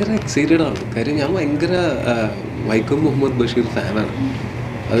 ഞാൻ ഭയങ്കര എക്സൈറ്റഡ് ആണ്. കാര്യം ഞാൻ ഭയങ്കര വൈക്കം മുഹമ്മദ് ബഷീർ ഫാനാണ്.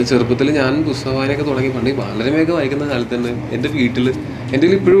 അത് ചെറുപ്പത്തിൽ ഞാൻ പുസ്തകവായനയൊക്കെ തുടങ്ങി പണ്ട് ബാലരമയൊക്കെ വായിക്കുന്ന കാലത്ത് തന്നെ എൻ്റെ വീട്ടിൽ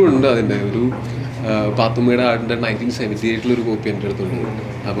ഇപ്പോഴും ഉണ്ട്. അതിൻ്റെ ഒരു പാത്തുമ്മയുടെ ആടിൻ്റെ 1978 കോപ്പി എൻ്റെ അടുത്തുണ്ട്.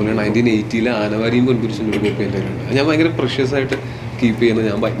 അതുപോലെ 1980 ആനവാരിയും പൊൻകുരിശിൻ്റെ ഒരു കോപ്പി എൻ്റെ അടുത്തുണ്ട്. ഞാൻ ഭയങ്കര പ്രഷ്യസ് ആയിട്ട് കീപ്പ് ചെയ്യുന്നത്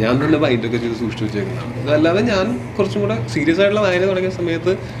ഞാൻ തന്നെ ബൈൻഡൊക്കെ ചെയ്ത് സൂക്ഷിച്ചു വെച്ചേക്കുന്നതാണ്. അതല്ലാതെ ഞാൻ കുറച്ചും കൂടെ സീരിയസ് ആയിട്ടുള്ള വായന തുടങ്ങിയ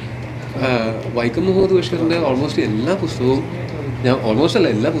സമയത്ത് വൈക്കം മുഹമ്മദ് ബഷീറിൻ്റെ ഓൾമോസ്റ്റ് എല്ലാ പുസ്തകവും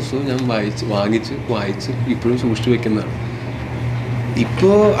ഞാൻ വായിച്ച് ഇപ്പോഴും സൂക്ഷിച്ചു വെക്കുന്നതാണ്.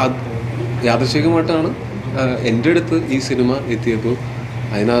 ഇപ്പോൾ യാദൃശ്ചികമായിട്ടാണ് എൻ്റെ അടുത്ത് ഈ സിനിമ എത്തിയപ്പോൾ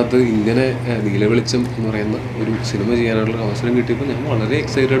അതിനകത്ത് ഇങ്ങനെ നീലവെളിച്ചം എന്ന് പറയുന്ന ഒരു സിനിമ ചെയ്യാനുള്ള അവസരം കിട്ടിയപ്പോൾ ഞാൻ വളരെ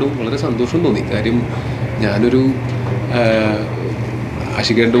എക്സൈറ്റഡും വളരെ സന്തോഷവും തോന്നി. കാര്യം ഞാനൊരു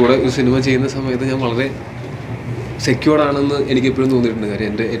ആഷിഖേൻ്റെ കൂടെ ഒരു സിനിമ ചെയ്യുന്ന സമയത്ത് ഞാൻ വളരെ സെക്യൂർഡാണെന്ന് എനിക്കെപ്പോഴും തോന്നിയിട്ടുണ്ട്. കാര്യം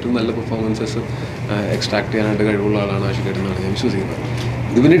എൻ്റെ ഏറ്റവും നല്ല പെർഫോമൻസസ് എക്സ്ട്രാക്ട് ചെയ്യാനായിട്ട് കഴിവുള്ള ആളാണ് ആഷിഖേട്ടൻ എന്നാണ് ഞാൻ വിശ്വസിക്കുന്നത്.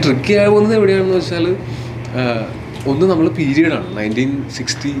 ഇത് പിന്നെ ട്രിക്കി ആകുന്നത് എവിടെയാണെന്ന് വെച്ചാൽ ഒന്ന് നമ്മൾ പീരീഡാണ്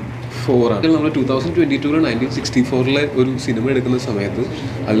 1964 നമ്മൾ 2022 1964 ഒരു സിനിമ എടുക്കുന്ന സമയത്ത്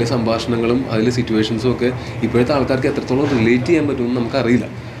അതിലെ സംഭാഷണങ്ങളും അതിലെ സിറ്റുവേഷൻസും ഒക്കെ ഇപ്പോഴത്തെ ആൾക്കാർക്ക് എത്രത്തോളം റിലേറ്റ് ചെയ്യാൻ പറ്റുമെന്ന് നമുക്കറിയില്ല.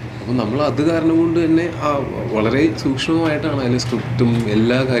 അപ്പോൾ നമ്മൾ അത് കാരണം കൊണ്ട് തന്നെ വളരെ സൂക്ഷ്മമായിട്ടാണ് അതിലെ സ്ക്രിപ്റ്റും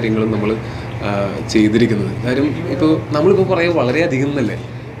എല്ലാ കാര്യങ്ങളും നമ്മൾ ചെയ്തിരിക്കുന്നത്. കാര്യം ഇപ്പോൾ നമ്മളിപ്പോൾ പറയുക വളരെയധികം എന്നല്ലേ.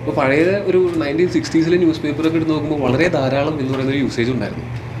 ഇപ്പോൾ പഴയ ഒരു 1960s ന്യൂസ് പേപ്പറൊക്കെ എടുത്ത് നോക്കുമ്പോൾ വളരെ ധാരാളം എന്ന് പറയുന്നൊരു യൂസേജ് ഉണ്ടായിരുന്നു.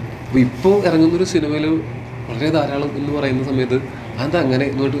 അപ്പോൾ ഇപ്പോൾ ഇറങ്ങുന്നൊരു സിനിമയിൽ വളരെ ധാരാളം എന്ന് പറയുന്ന സമയത്ത് അതെന്താ അങ്ങനെ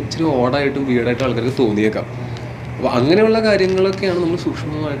എന്നിട്ട് ഇച്ചിരി ഓടായിട്ടും വീടായിട്ടും ആൾക്കാർക്ക് തോന്നിയേക്കാം. അപ്പോൾ അങ്ങനെയുള്ള കാര്യങ്ങളൊക്കെയാണ് നമ്മൾ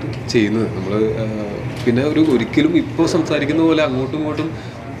സൂക്ഷ്മമായിട്ട് ചെയ്യുന്നത്. നമ്മൾ പിന്നെ ഒരിക്കലും ഇപ്പോൾ സംസാരിക്കുന്ന പോലെ അങ്ങോട്ടും ഇങ്ങോട്ടും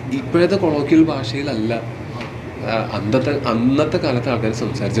ഇപ്പോഴത്തെ കൊളോക്കിയൽ ഭാഷയിലല്ല അന്നത്തെ കാലത്തെ ആൾക്കാർ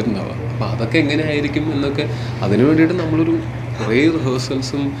സംസാരിച്ചിട്ടുണ്ടാവുക. അപ്പോൾ അതൊക്കെ എങ്ങനെയായിരിക്കും എന്നൊക്കെ അതിനു വേണ്ടിയിട്ട് നമ്മളൊരു കുറേ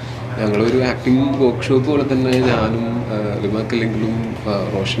റിഹേഴ്സൽസും ഞങ്ങളൊരു ആക്ടിങ് വർക്ക്ഷോപ്പ് പോലെ തന്നെ ഞാനും റിമാക്കല്ലെങ്കിലും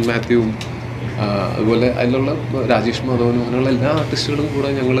റോഷൻ മാത്യുവും അതുപോലെ അതിലുള്ള രാജേഷ് മാധവനും അങ്ങനെയുള്ള എല്ലാ ആർട്ടിസ്റ്റുകളും കൂടെ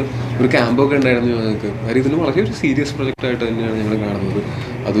ഞങ്ങൾ ഒരു ക്യാമ്പൊക്കെ ഉണ്ടായിരുന്നു ഞങ്ങൾക്ക്. കാര്യം ഇതിന് വളരെ ഒരു സീരിയസ് പ്രൊജക്റ്റായിട്ട് തന്നെയാണ് ഞങ്ങൾ കാണുന്നത്.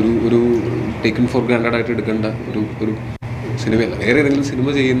 അതൊരു ടേക്കൺ ഫോർ ഗ്രാൻഡഡ് ആയിട്ട് എടുക്കേണ്ട ഒരു സിനിമയല്ല. വേറെ ഏതെങ്കിലും സിനിമ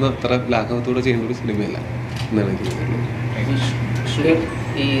ചെയ്യുന്ന അത്ര ലാഘവത്തോടെ ചെയ്യുന്ന ഒരു സിനിമയല്ല എന്നാണ് എനിക്ക് തോന്നുന്നത്.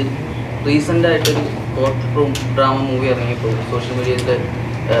 ഈ റീസെൻ്റ് ആയിട്ടൊരു കോർട്ട് റൂം ഡ്രാമ മൂവി ഇറങ്ങിയപ്പോൾ സോഷ്യൽ മീഡിയയിൽ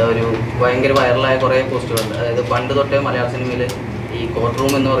ഒരു ഭയങ്കര വൈറലായ കുറേ പോസ്റ്റുകളുണ്ട്. അതായത് പണ്ട് തൊട്ടേ മലയാള സിനിമയിൽ ഈ കോർട്ട്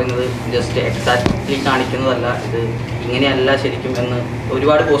റൂം എന്ന് പറയുന്നത് ജസ്റ്റ് എക്സാക്ട്ലി കാണിക്കുന്നതല്ല, ഇത് ഇങ്ങനെയല്ല ശരിക്കും എന്ന്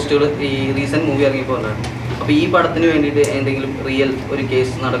ഒരുപാട് പോസ്റ്റുകൾ ഈ റീസെൻറ്റ് മൂവി ഇറങ്ങിയപ്പോൾ ഉണ്ടായിരുന്നു. അപ്പോൾ ഈ പടത്തിന് വേണ്ടിയിട്ട് എന്തെങ്കിലും റിയൽ ഒരു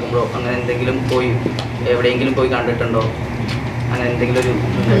കേസ് നടക്കുമ്പോഴോ അങ്ങനെ എന്തെങ്കിലും എവിടെയെങ്കിലും പോയി കണ്ടിട്ടുണ്ടോ? അങ്ങനെ എന്തെങ്കിലും ഒരു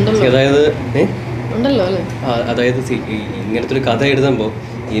അതായത് ഇങ്ങനത്തെ ഒരു കഥ എഴുതുമ്പോൾ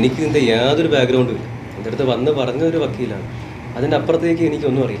എനിക്ക് ഇതിൻ്റെ യാതൊരു ബാക്ക്ഗ്രൗണ്ടും ഇല്ല. എൻ്റെ അടുത്ത് വന്ന് പറഞ്ഞ ഒരു വക്കീലാണ്, അതിൻ്റെ അപ്പുറത്തേക്ക്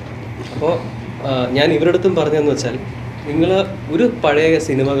എനിക്കൊന്നും അറിയില്ല. അപ്പോൾ ഞാൻ ഇവരുടെ അടുത്തും പറഞ്ഞതെന്ന് വെച്ചാൽ നിങ്ങൾ ഒരു പഴയ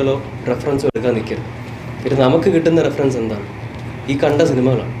സിനിമകളോ റെഫറൻസോ എടുക്കാൻ നിൽക്കരുത്. പിന്നെ നമുക്ക് കിട്ടുന്ന റെഫറൻസ് എന്താണ്? ഈ കണ്ട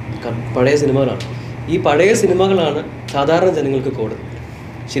സിനിമകളാണ്, പഴയ സിനിമകളാണ്. ഈ പഴയ സിനിമകളാണ് സാധാരണ ജനങ്ങൾക്ക് കോടതി.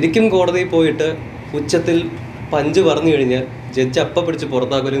 ശരിക്കും കോടതിയിൽ പോയിട്ട് ഉച്ചത്തിൽ പഞ്ച് പറഞ്ഞു കഴിഞ്ഞാൽ ജഡ്ജ് അപ്പം പിടിച്ച്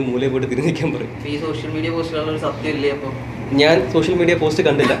പുറത്താക്കലും മൂലയിൽ പോയിട്ട് തിരിഞ്ഞിരിക്കാൻ പറയും. ഈ സോഷ്യൽ മീഡിയ പോസ്റ്റുകളുടെ ഒരു സത്യമില്ലേ? അപ്പോൾ ഞാൻ സോഷ്യൽ മീഡിയ പോസ്റ്റ്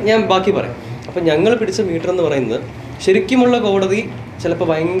കണ്ടില്ല, ഞാൻ ബാക്കി പറയാം. അപ്പം ഞങ്ങൾ പിടിച്ച മീറ്റർ എന്ന് പറയുന്നത് ശരിക്കുമുള്ള കോടതി ചിലപ്പോൾ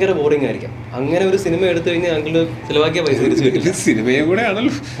ഭയങ്കര ബോറിംഗ് ആയിരിക്കാം. അങ്ങനെ ഒരു സിനിമ എടുത്തു കഴിഞ്ഞാൽ ഞങ്ങൾ ചിലവാക്കിയ പൈസ തിരിച്ചു കിട്ടില്ല. സിനിമയും കൂടെ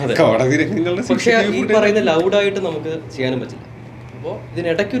ആണല്ലോ. പക്ഷേ ഈ പറയുന്ന ലൗഡായിട്ട് നമുക്ക് ചെയ്യാനും പറ്റില്ല. അപ്പോൾ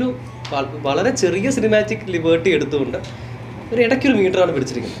ഇതിനിടയ്ക്കൊരു വളരെ ചെറിയ സിനിമാറ്റിക് ലിബേർട്ടി എടുത്തുകൊണ്ട് ഒരു ഇടയ്ക്കൊരു മീറ്ററാണ്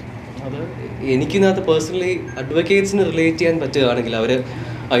പിടിച്ചിരിക്കുന്നത്. അത് എനിക്കിതിനകത്ത് പേഴ്സണലി അഡ്വക്കേറ്റ്സിന് റിലേറ്റ് ചെയ്യാൻ പറ്റുകയാണെങ്കിൽ അവർ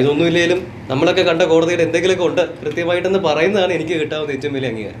ഇതൊന്നുമില്ലെങ്കിലും നമ്മളൊക്കെ കണ്ട കോടതിയുടെ എന്തെങ്കിലുമൊക്കെ ഉണ്ട് കൃത്യമായിട്ടെന്ന് പറയുന്നതാണ് എനിക്ക് കിട്ടാവുന്ന ഏറ്റവും വലിയ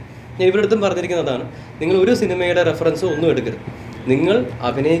അംഗീകാരം. ഞാൻ ഇവരുടെ അടുത്തും പറഞ്ഞിരിക്കുന്നതാണ്, നിങ്ങൾ ഒരു സിനിമയുടെ റെഫറൻസോ ഒന്നും എടുക്കരുത്. നിങ്ങൾ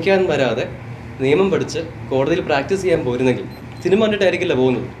അഭിനയിക്കാൻ വരാതെ നിയമം പഠിച്ച് കോടതിയിൽ പ്രാക്ടീസ് ചെയ്യാൻ പോരുന്നെങ്കിൽ സിനിമ കണ്ടിട്ടായിരിക്കില്ല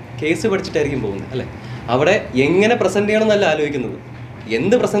പോകുന്നത്, കേസ് പഠിച്ചിട്ടായിരിക്കും പോകുന്നത് അല്ലേ. അവിടെ എങ്ങനെ പ്രസൻറ്റ് ചെയ്യണമെന്നല്ല ആലോചിക്കുന്നത്,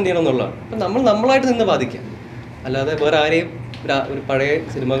 എന്ത് പ്രസൻറ്റ് ചെയ്യണം എന്നുള്ളതാണ്. അപ്പം നമ്മളായിട്ട് നിന്ന് ബാധിക്കാം, അല്ലാതെ വേറെ ആരെയും ഒരു പഴയ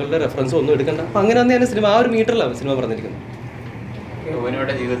സിനിമകളുടെ റെഫറൻസോ ഒന്നും എടുക്കണ്ട. അപ്പം അങ്ങനെ തന്നെ സിനിമ ആ ഒരു മീറ്ററിലാണ് സിനിമ പറഞ്ഞിരിക്കുന്നത്.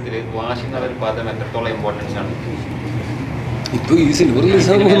 ടൊവിനോയുടെ ജീവിതത്തിൽ വാശി എന്നൊരു പദം എത്രത്തോളം ഇമ്പോർട്ടൻസ് ആണ്? ഇപ്പോൾ ഈ സിനിമ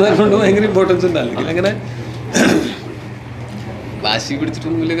റിലീസാകാൻ പോകുന്നതുകൊണ്ട് ഭയങ്കര ഇമ്പോർട്ടൻസ് ഉണ്ട്. അല്ലെങ്കിൽ അങ്ങനെ വാശി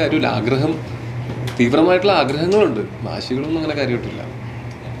പിടിച്ചിട്ടൊന്നും വലിയ കാര്യമില്ല. ആഗ്രഹം, തീവ്രമായിട്ടുള്ള ആഗ്രഹങ്ങളുണ്ട്, വാശികളൊന്നും അങ്ങനെ കാര്യമായിട്ടില്ല.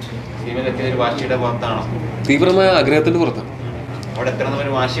 വാശിയുടെ പുറത്താണോ? തീവ്രമായ ആഗ്രഹത്തിന്റെ പുറത്താണ്. അവിടെ എത്ര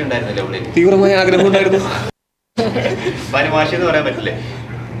ഒരു വാശി ഉണ്ടായിരുന്നില്ല ഉള്ളിൽ? തീവ്രമായ ആഗ്രഹം ഉണ്ടായിരുന്നു. വാശി എന്ന് പറയാൻ പറ്റില്ലേ?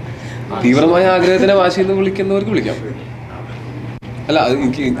 തീവ്രമായ ആഗ്രഹത്തിനെ വാശി എന്ന് വിളിക്കുന്നവർക്ക് വിളിക്കാം. അല്ല,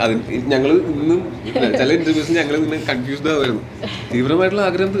 എനിക്ക് ഞങ്ങൾ ഇന്നും ചില ഇന്റർവ്യൂസിൽ ഞങ്ങൾ ഇങ്ങനെ കൺഫ്യൂസ്ഡ് ആവുമായിരുന്നു. തീവ്രമായിട്ടുള്ള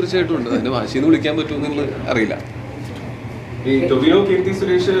ആഗ്രഹം തീർച്ചയായിട്ടും ഉണ്ട്, അതിനെ വാശി എന്ന് വിളിക്കാൻ പറ്റുമെന്നുള്ളത് അറിയില്ല. ഈ ടൊവിനോ കീർത്തി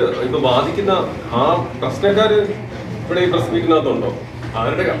സുരേഷ് ഇപ്പൊ വാദിക്കുന്ന ആ പ്രശ്നക്കാര് ഇവിടെ ഈ പ്രശ്നിക്കുന്നതുണ്ടോ?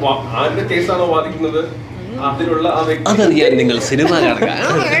 ആരുടെ കേസാണോ വാദിക്കുന്നത്? അതിലുള്ള ആ വ്യക്തി അതറിയാൻ നിങ്ങൾ സിനിമ കാണുക.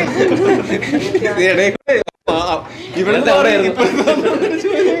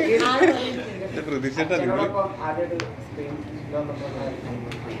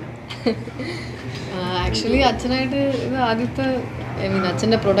 ആക്ച്വലി അച്ഛനായിട്ട് ഇത് ആദ്യത്തെ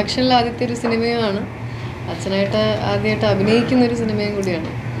അച്ഛൻ്റെ പ്രൊഡക്ഷനിൽ ആദ്യത്തെ ഒരു സിനിമയാണ്. അച്ഛനായിട്ട് ആദ്യമായിട്ട് അഭിനയിക്കുന്ന ഒരു സിനിമയും കൂടിയാണ്.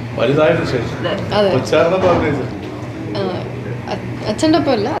 അതെ, അച്ഛൻ്റെ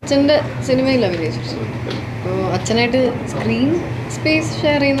ഒപ്പം അല്ല, അച്ഛൻ്റെ സിനിമയിൽ അഭിനയിച്ചു. അപ്പോൾ അച്ഛനായിട്ട് സ്ക്രീൻ സ്പേസ്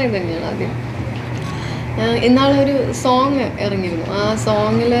ഷെയർ ചെയ്യുന്നത് ഇത് തന്നെയാണ് ആദ്യം. ഇന്നാളൊരു സോങ് ഇറങ്ങിയിരുന്നു. ആ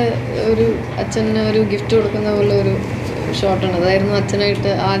സോങ്ങിൽ ഒരു അച്ഛന് ഒരു ഗിഫ്റ്റ് കൊടുക്കുന്ന പോലെ ഒരു ഷോട്ടുണ്ട്. അതായിരുന്നു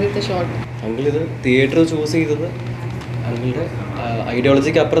അച്ഛനായിട്ട് ആദ്യത്തെ ഷോട്ട്. അങ്കിളിത് തിയേറ്റർ ചൂസ് ചെയ്തത് അങ്കിളുടെ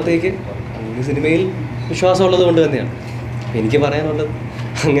ഐഡിയോളജിക്ക് അപ്പുറത്തേക്ക് അങ്കിൾ സിനിമയിൽ വിശ്വാസമുള്ളത് കൊണ്ട് തന്നെയാണ്. എനിക്ക് പറയാനുള്ളത്,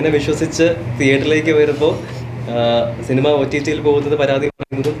 അങ്ങനെ വിശ്വസിച്ച് തിയേറ്ററിലേക്ക് വരുമ്പോൾ സിനിമ OTT-യിൽ പോകുന്നത് പരാതി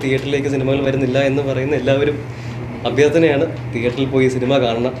പറയുന്നതും തിയേറ്ററിലേക്ക് സിനിമകൾ വരുന്നില്ല എന്ന് പറയുന്ന എല്ലാവരും അഭ്യർത്ഥനയാണ് തിയേറ്ററിൽ പോയി സിനിമ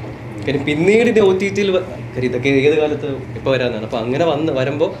കാണണം. കാര്യം പിന്നീട് ഇത് OTT-യിൽ ഇതൊക്കെ ഏത് കാലത്ത് ഇപ്പോൾ വരാനാണ്. അപ്പോൾ അങ്ങനെ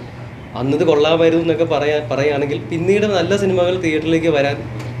വരുമ്പോൾ അന്നത് കൊള്ളാമായിരുന്നു എന്നൊക്കെ പറയുകയാണെങ്കിൽ പിന്നീട് നല്ല സിനിമകൾ തിയേറ്ററിലേക്ക് വരാൻ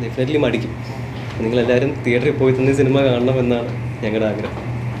ഡെഫിനറ്റ്ലി മടിക്കും. നിങ്ങളെല്ലാവരും തിയേറ്ററിൽ പോയി തന്നെ സിനിമ കാണണം എന്നാണ് ഞങ്ങളുടെ ആഗ്രഹം.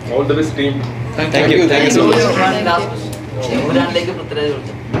 All the best team. Thank you so much.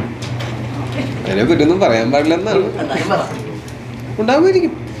 അതിനെ പറ്റൊന്നും പറയാൻ പാടില്ല എന്നാണ്.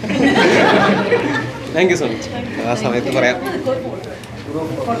 ഉണ്ടാവുമായിരിക്കും. Thank you so much. ആ സമയത്ത് പറയാം.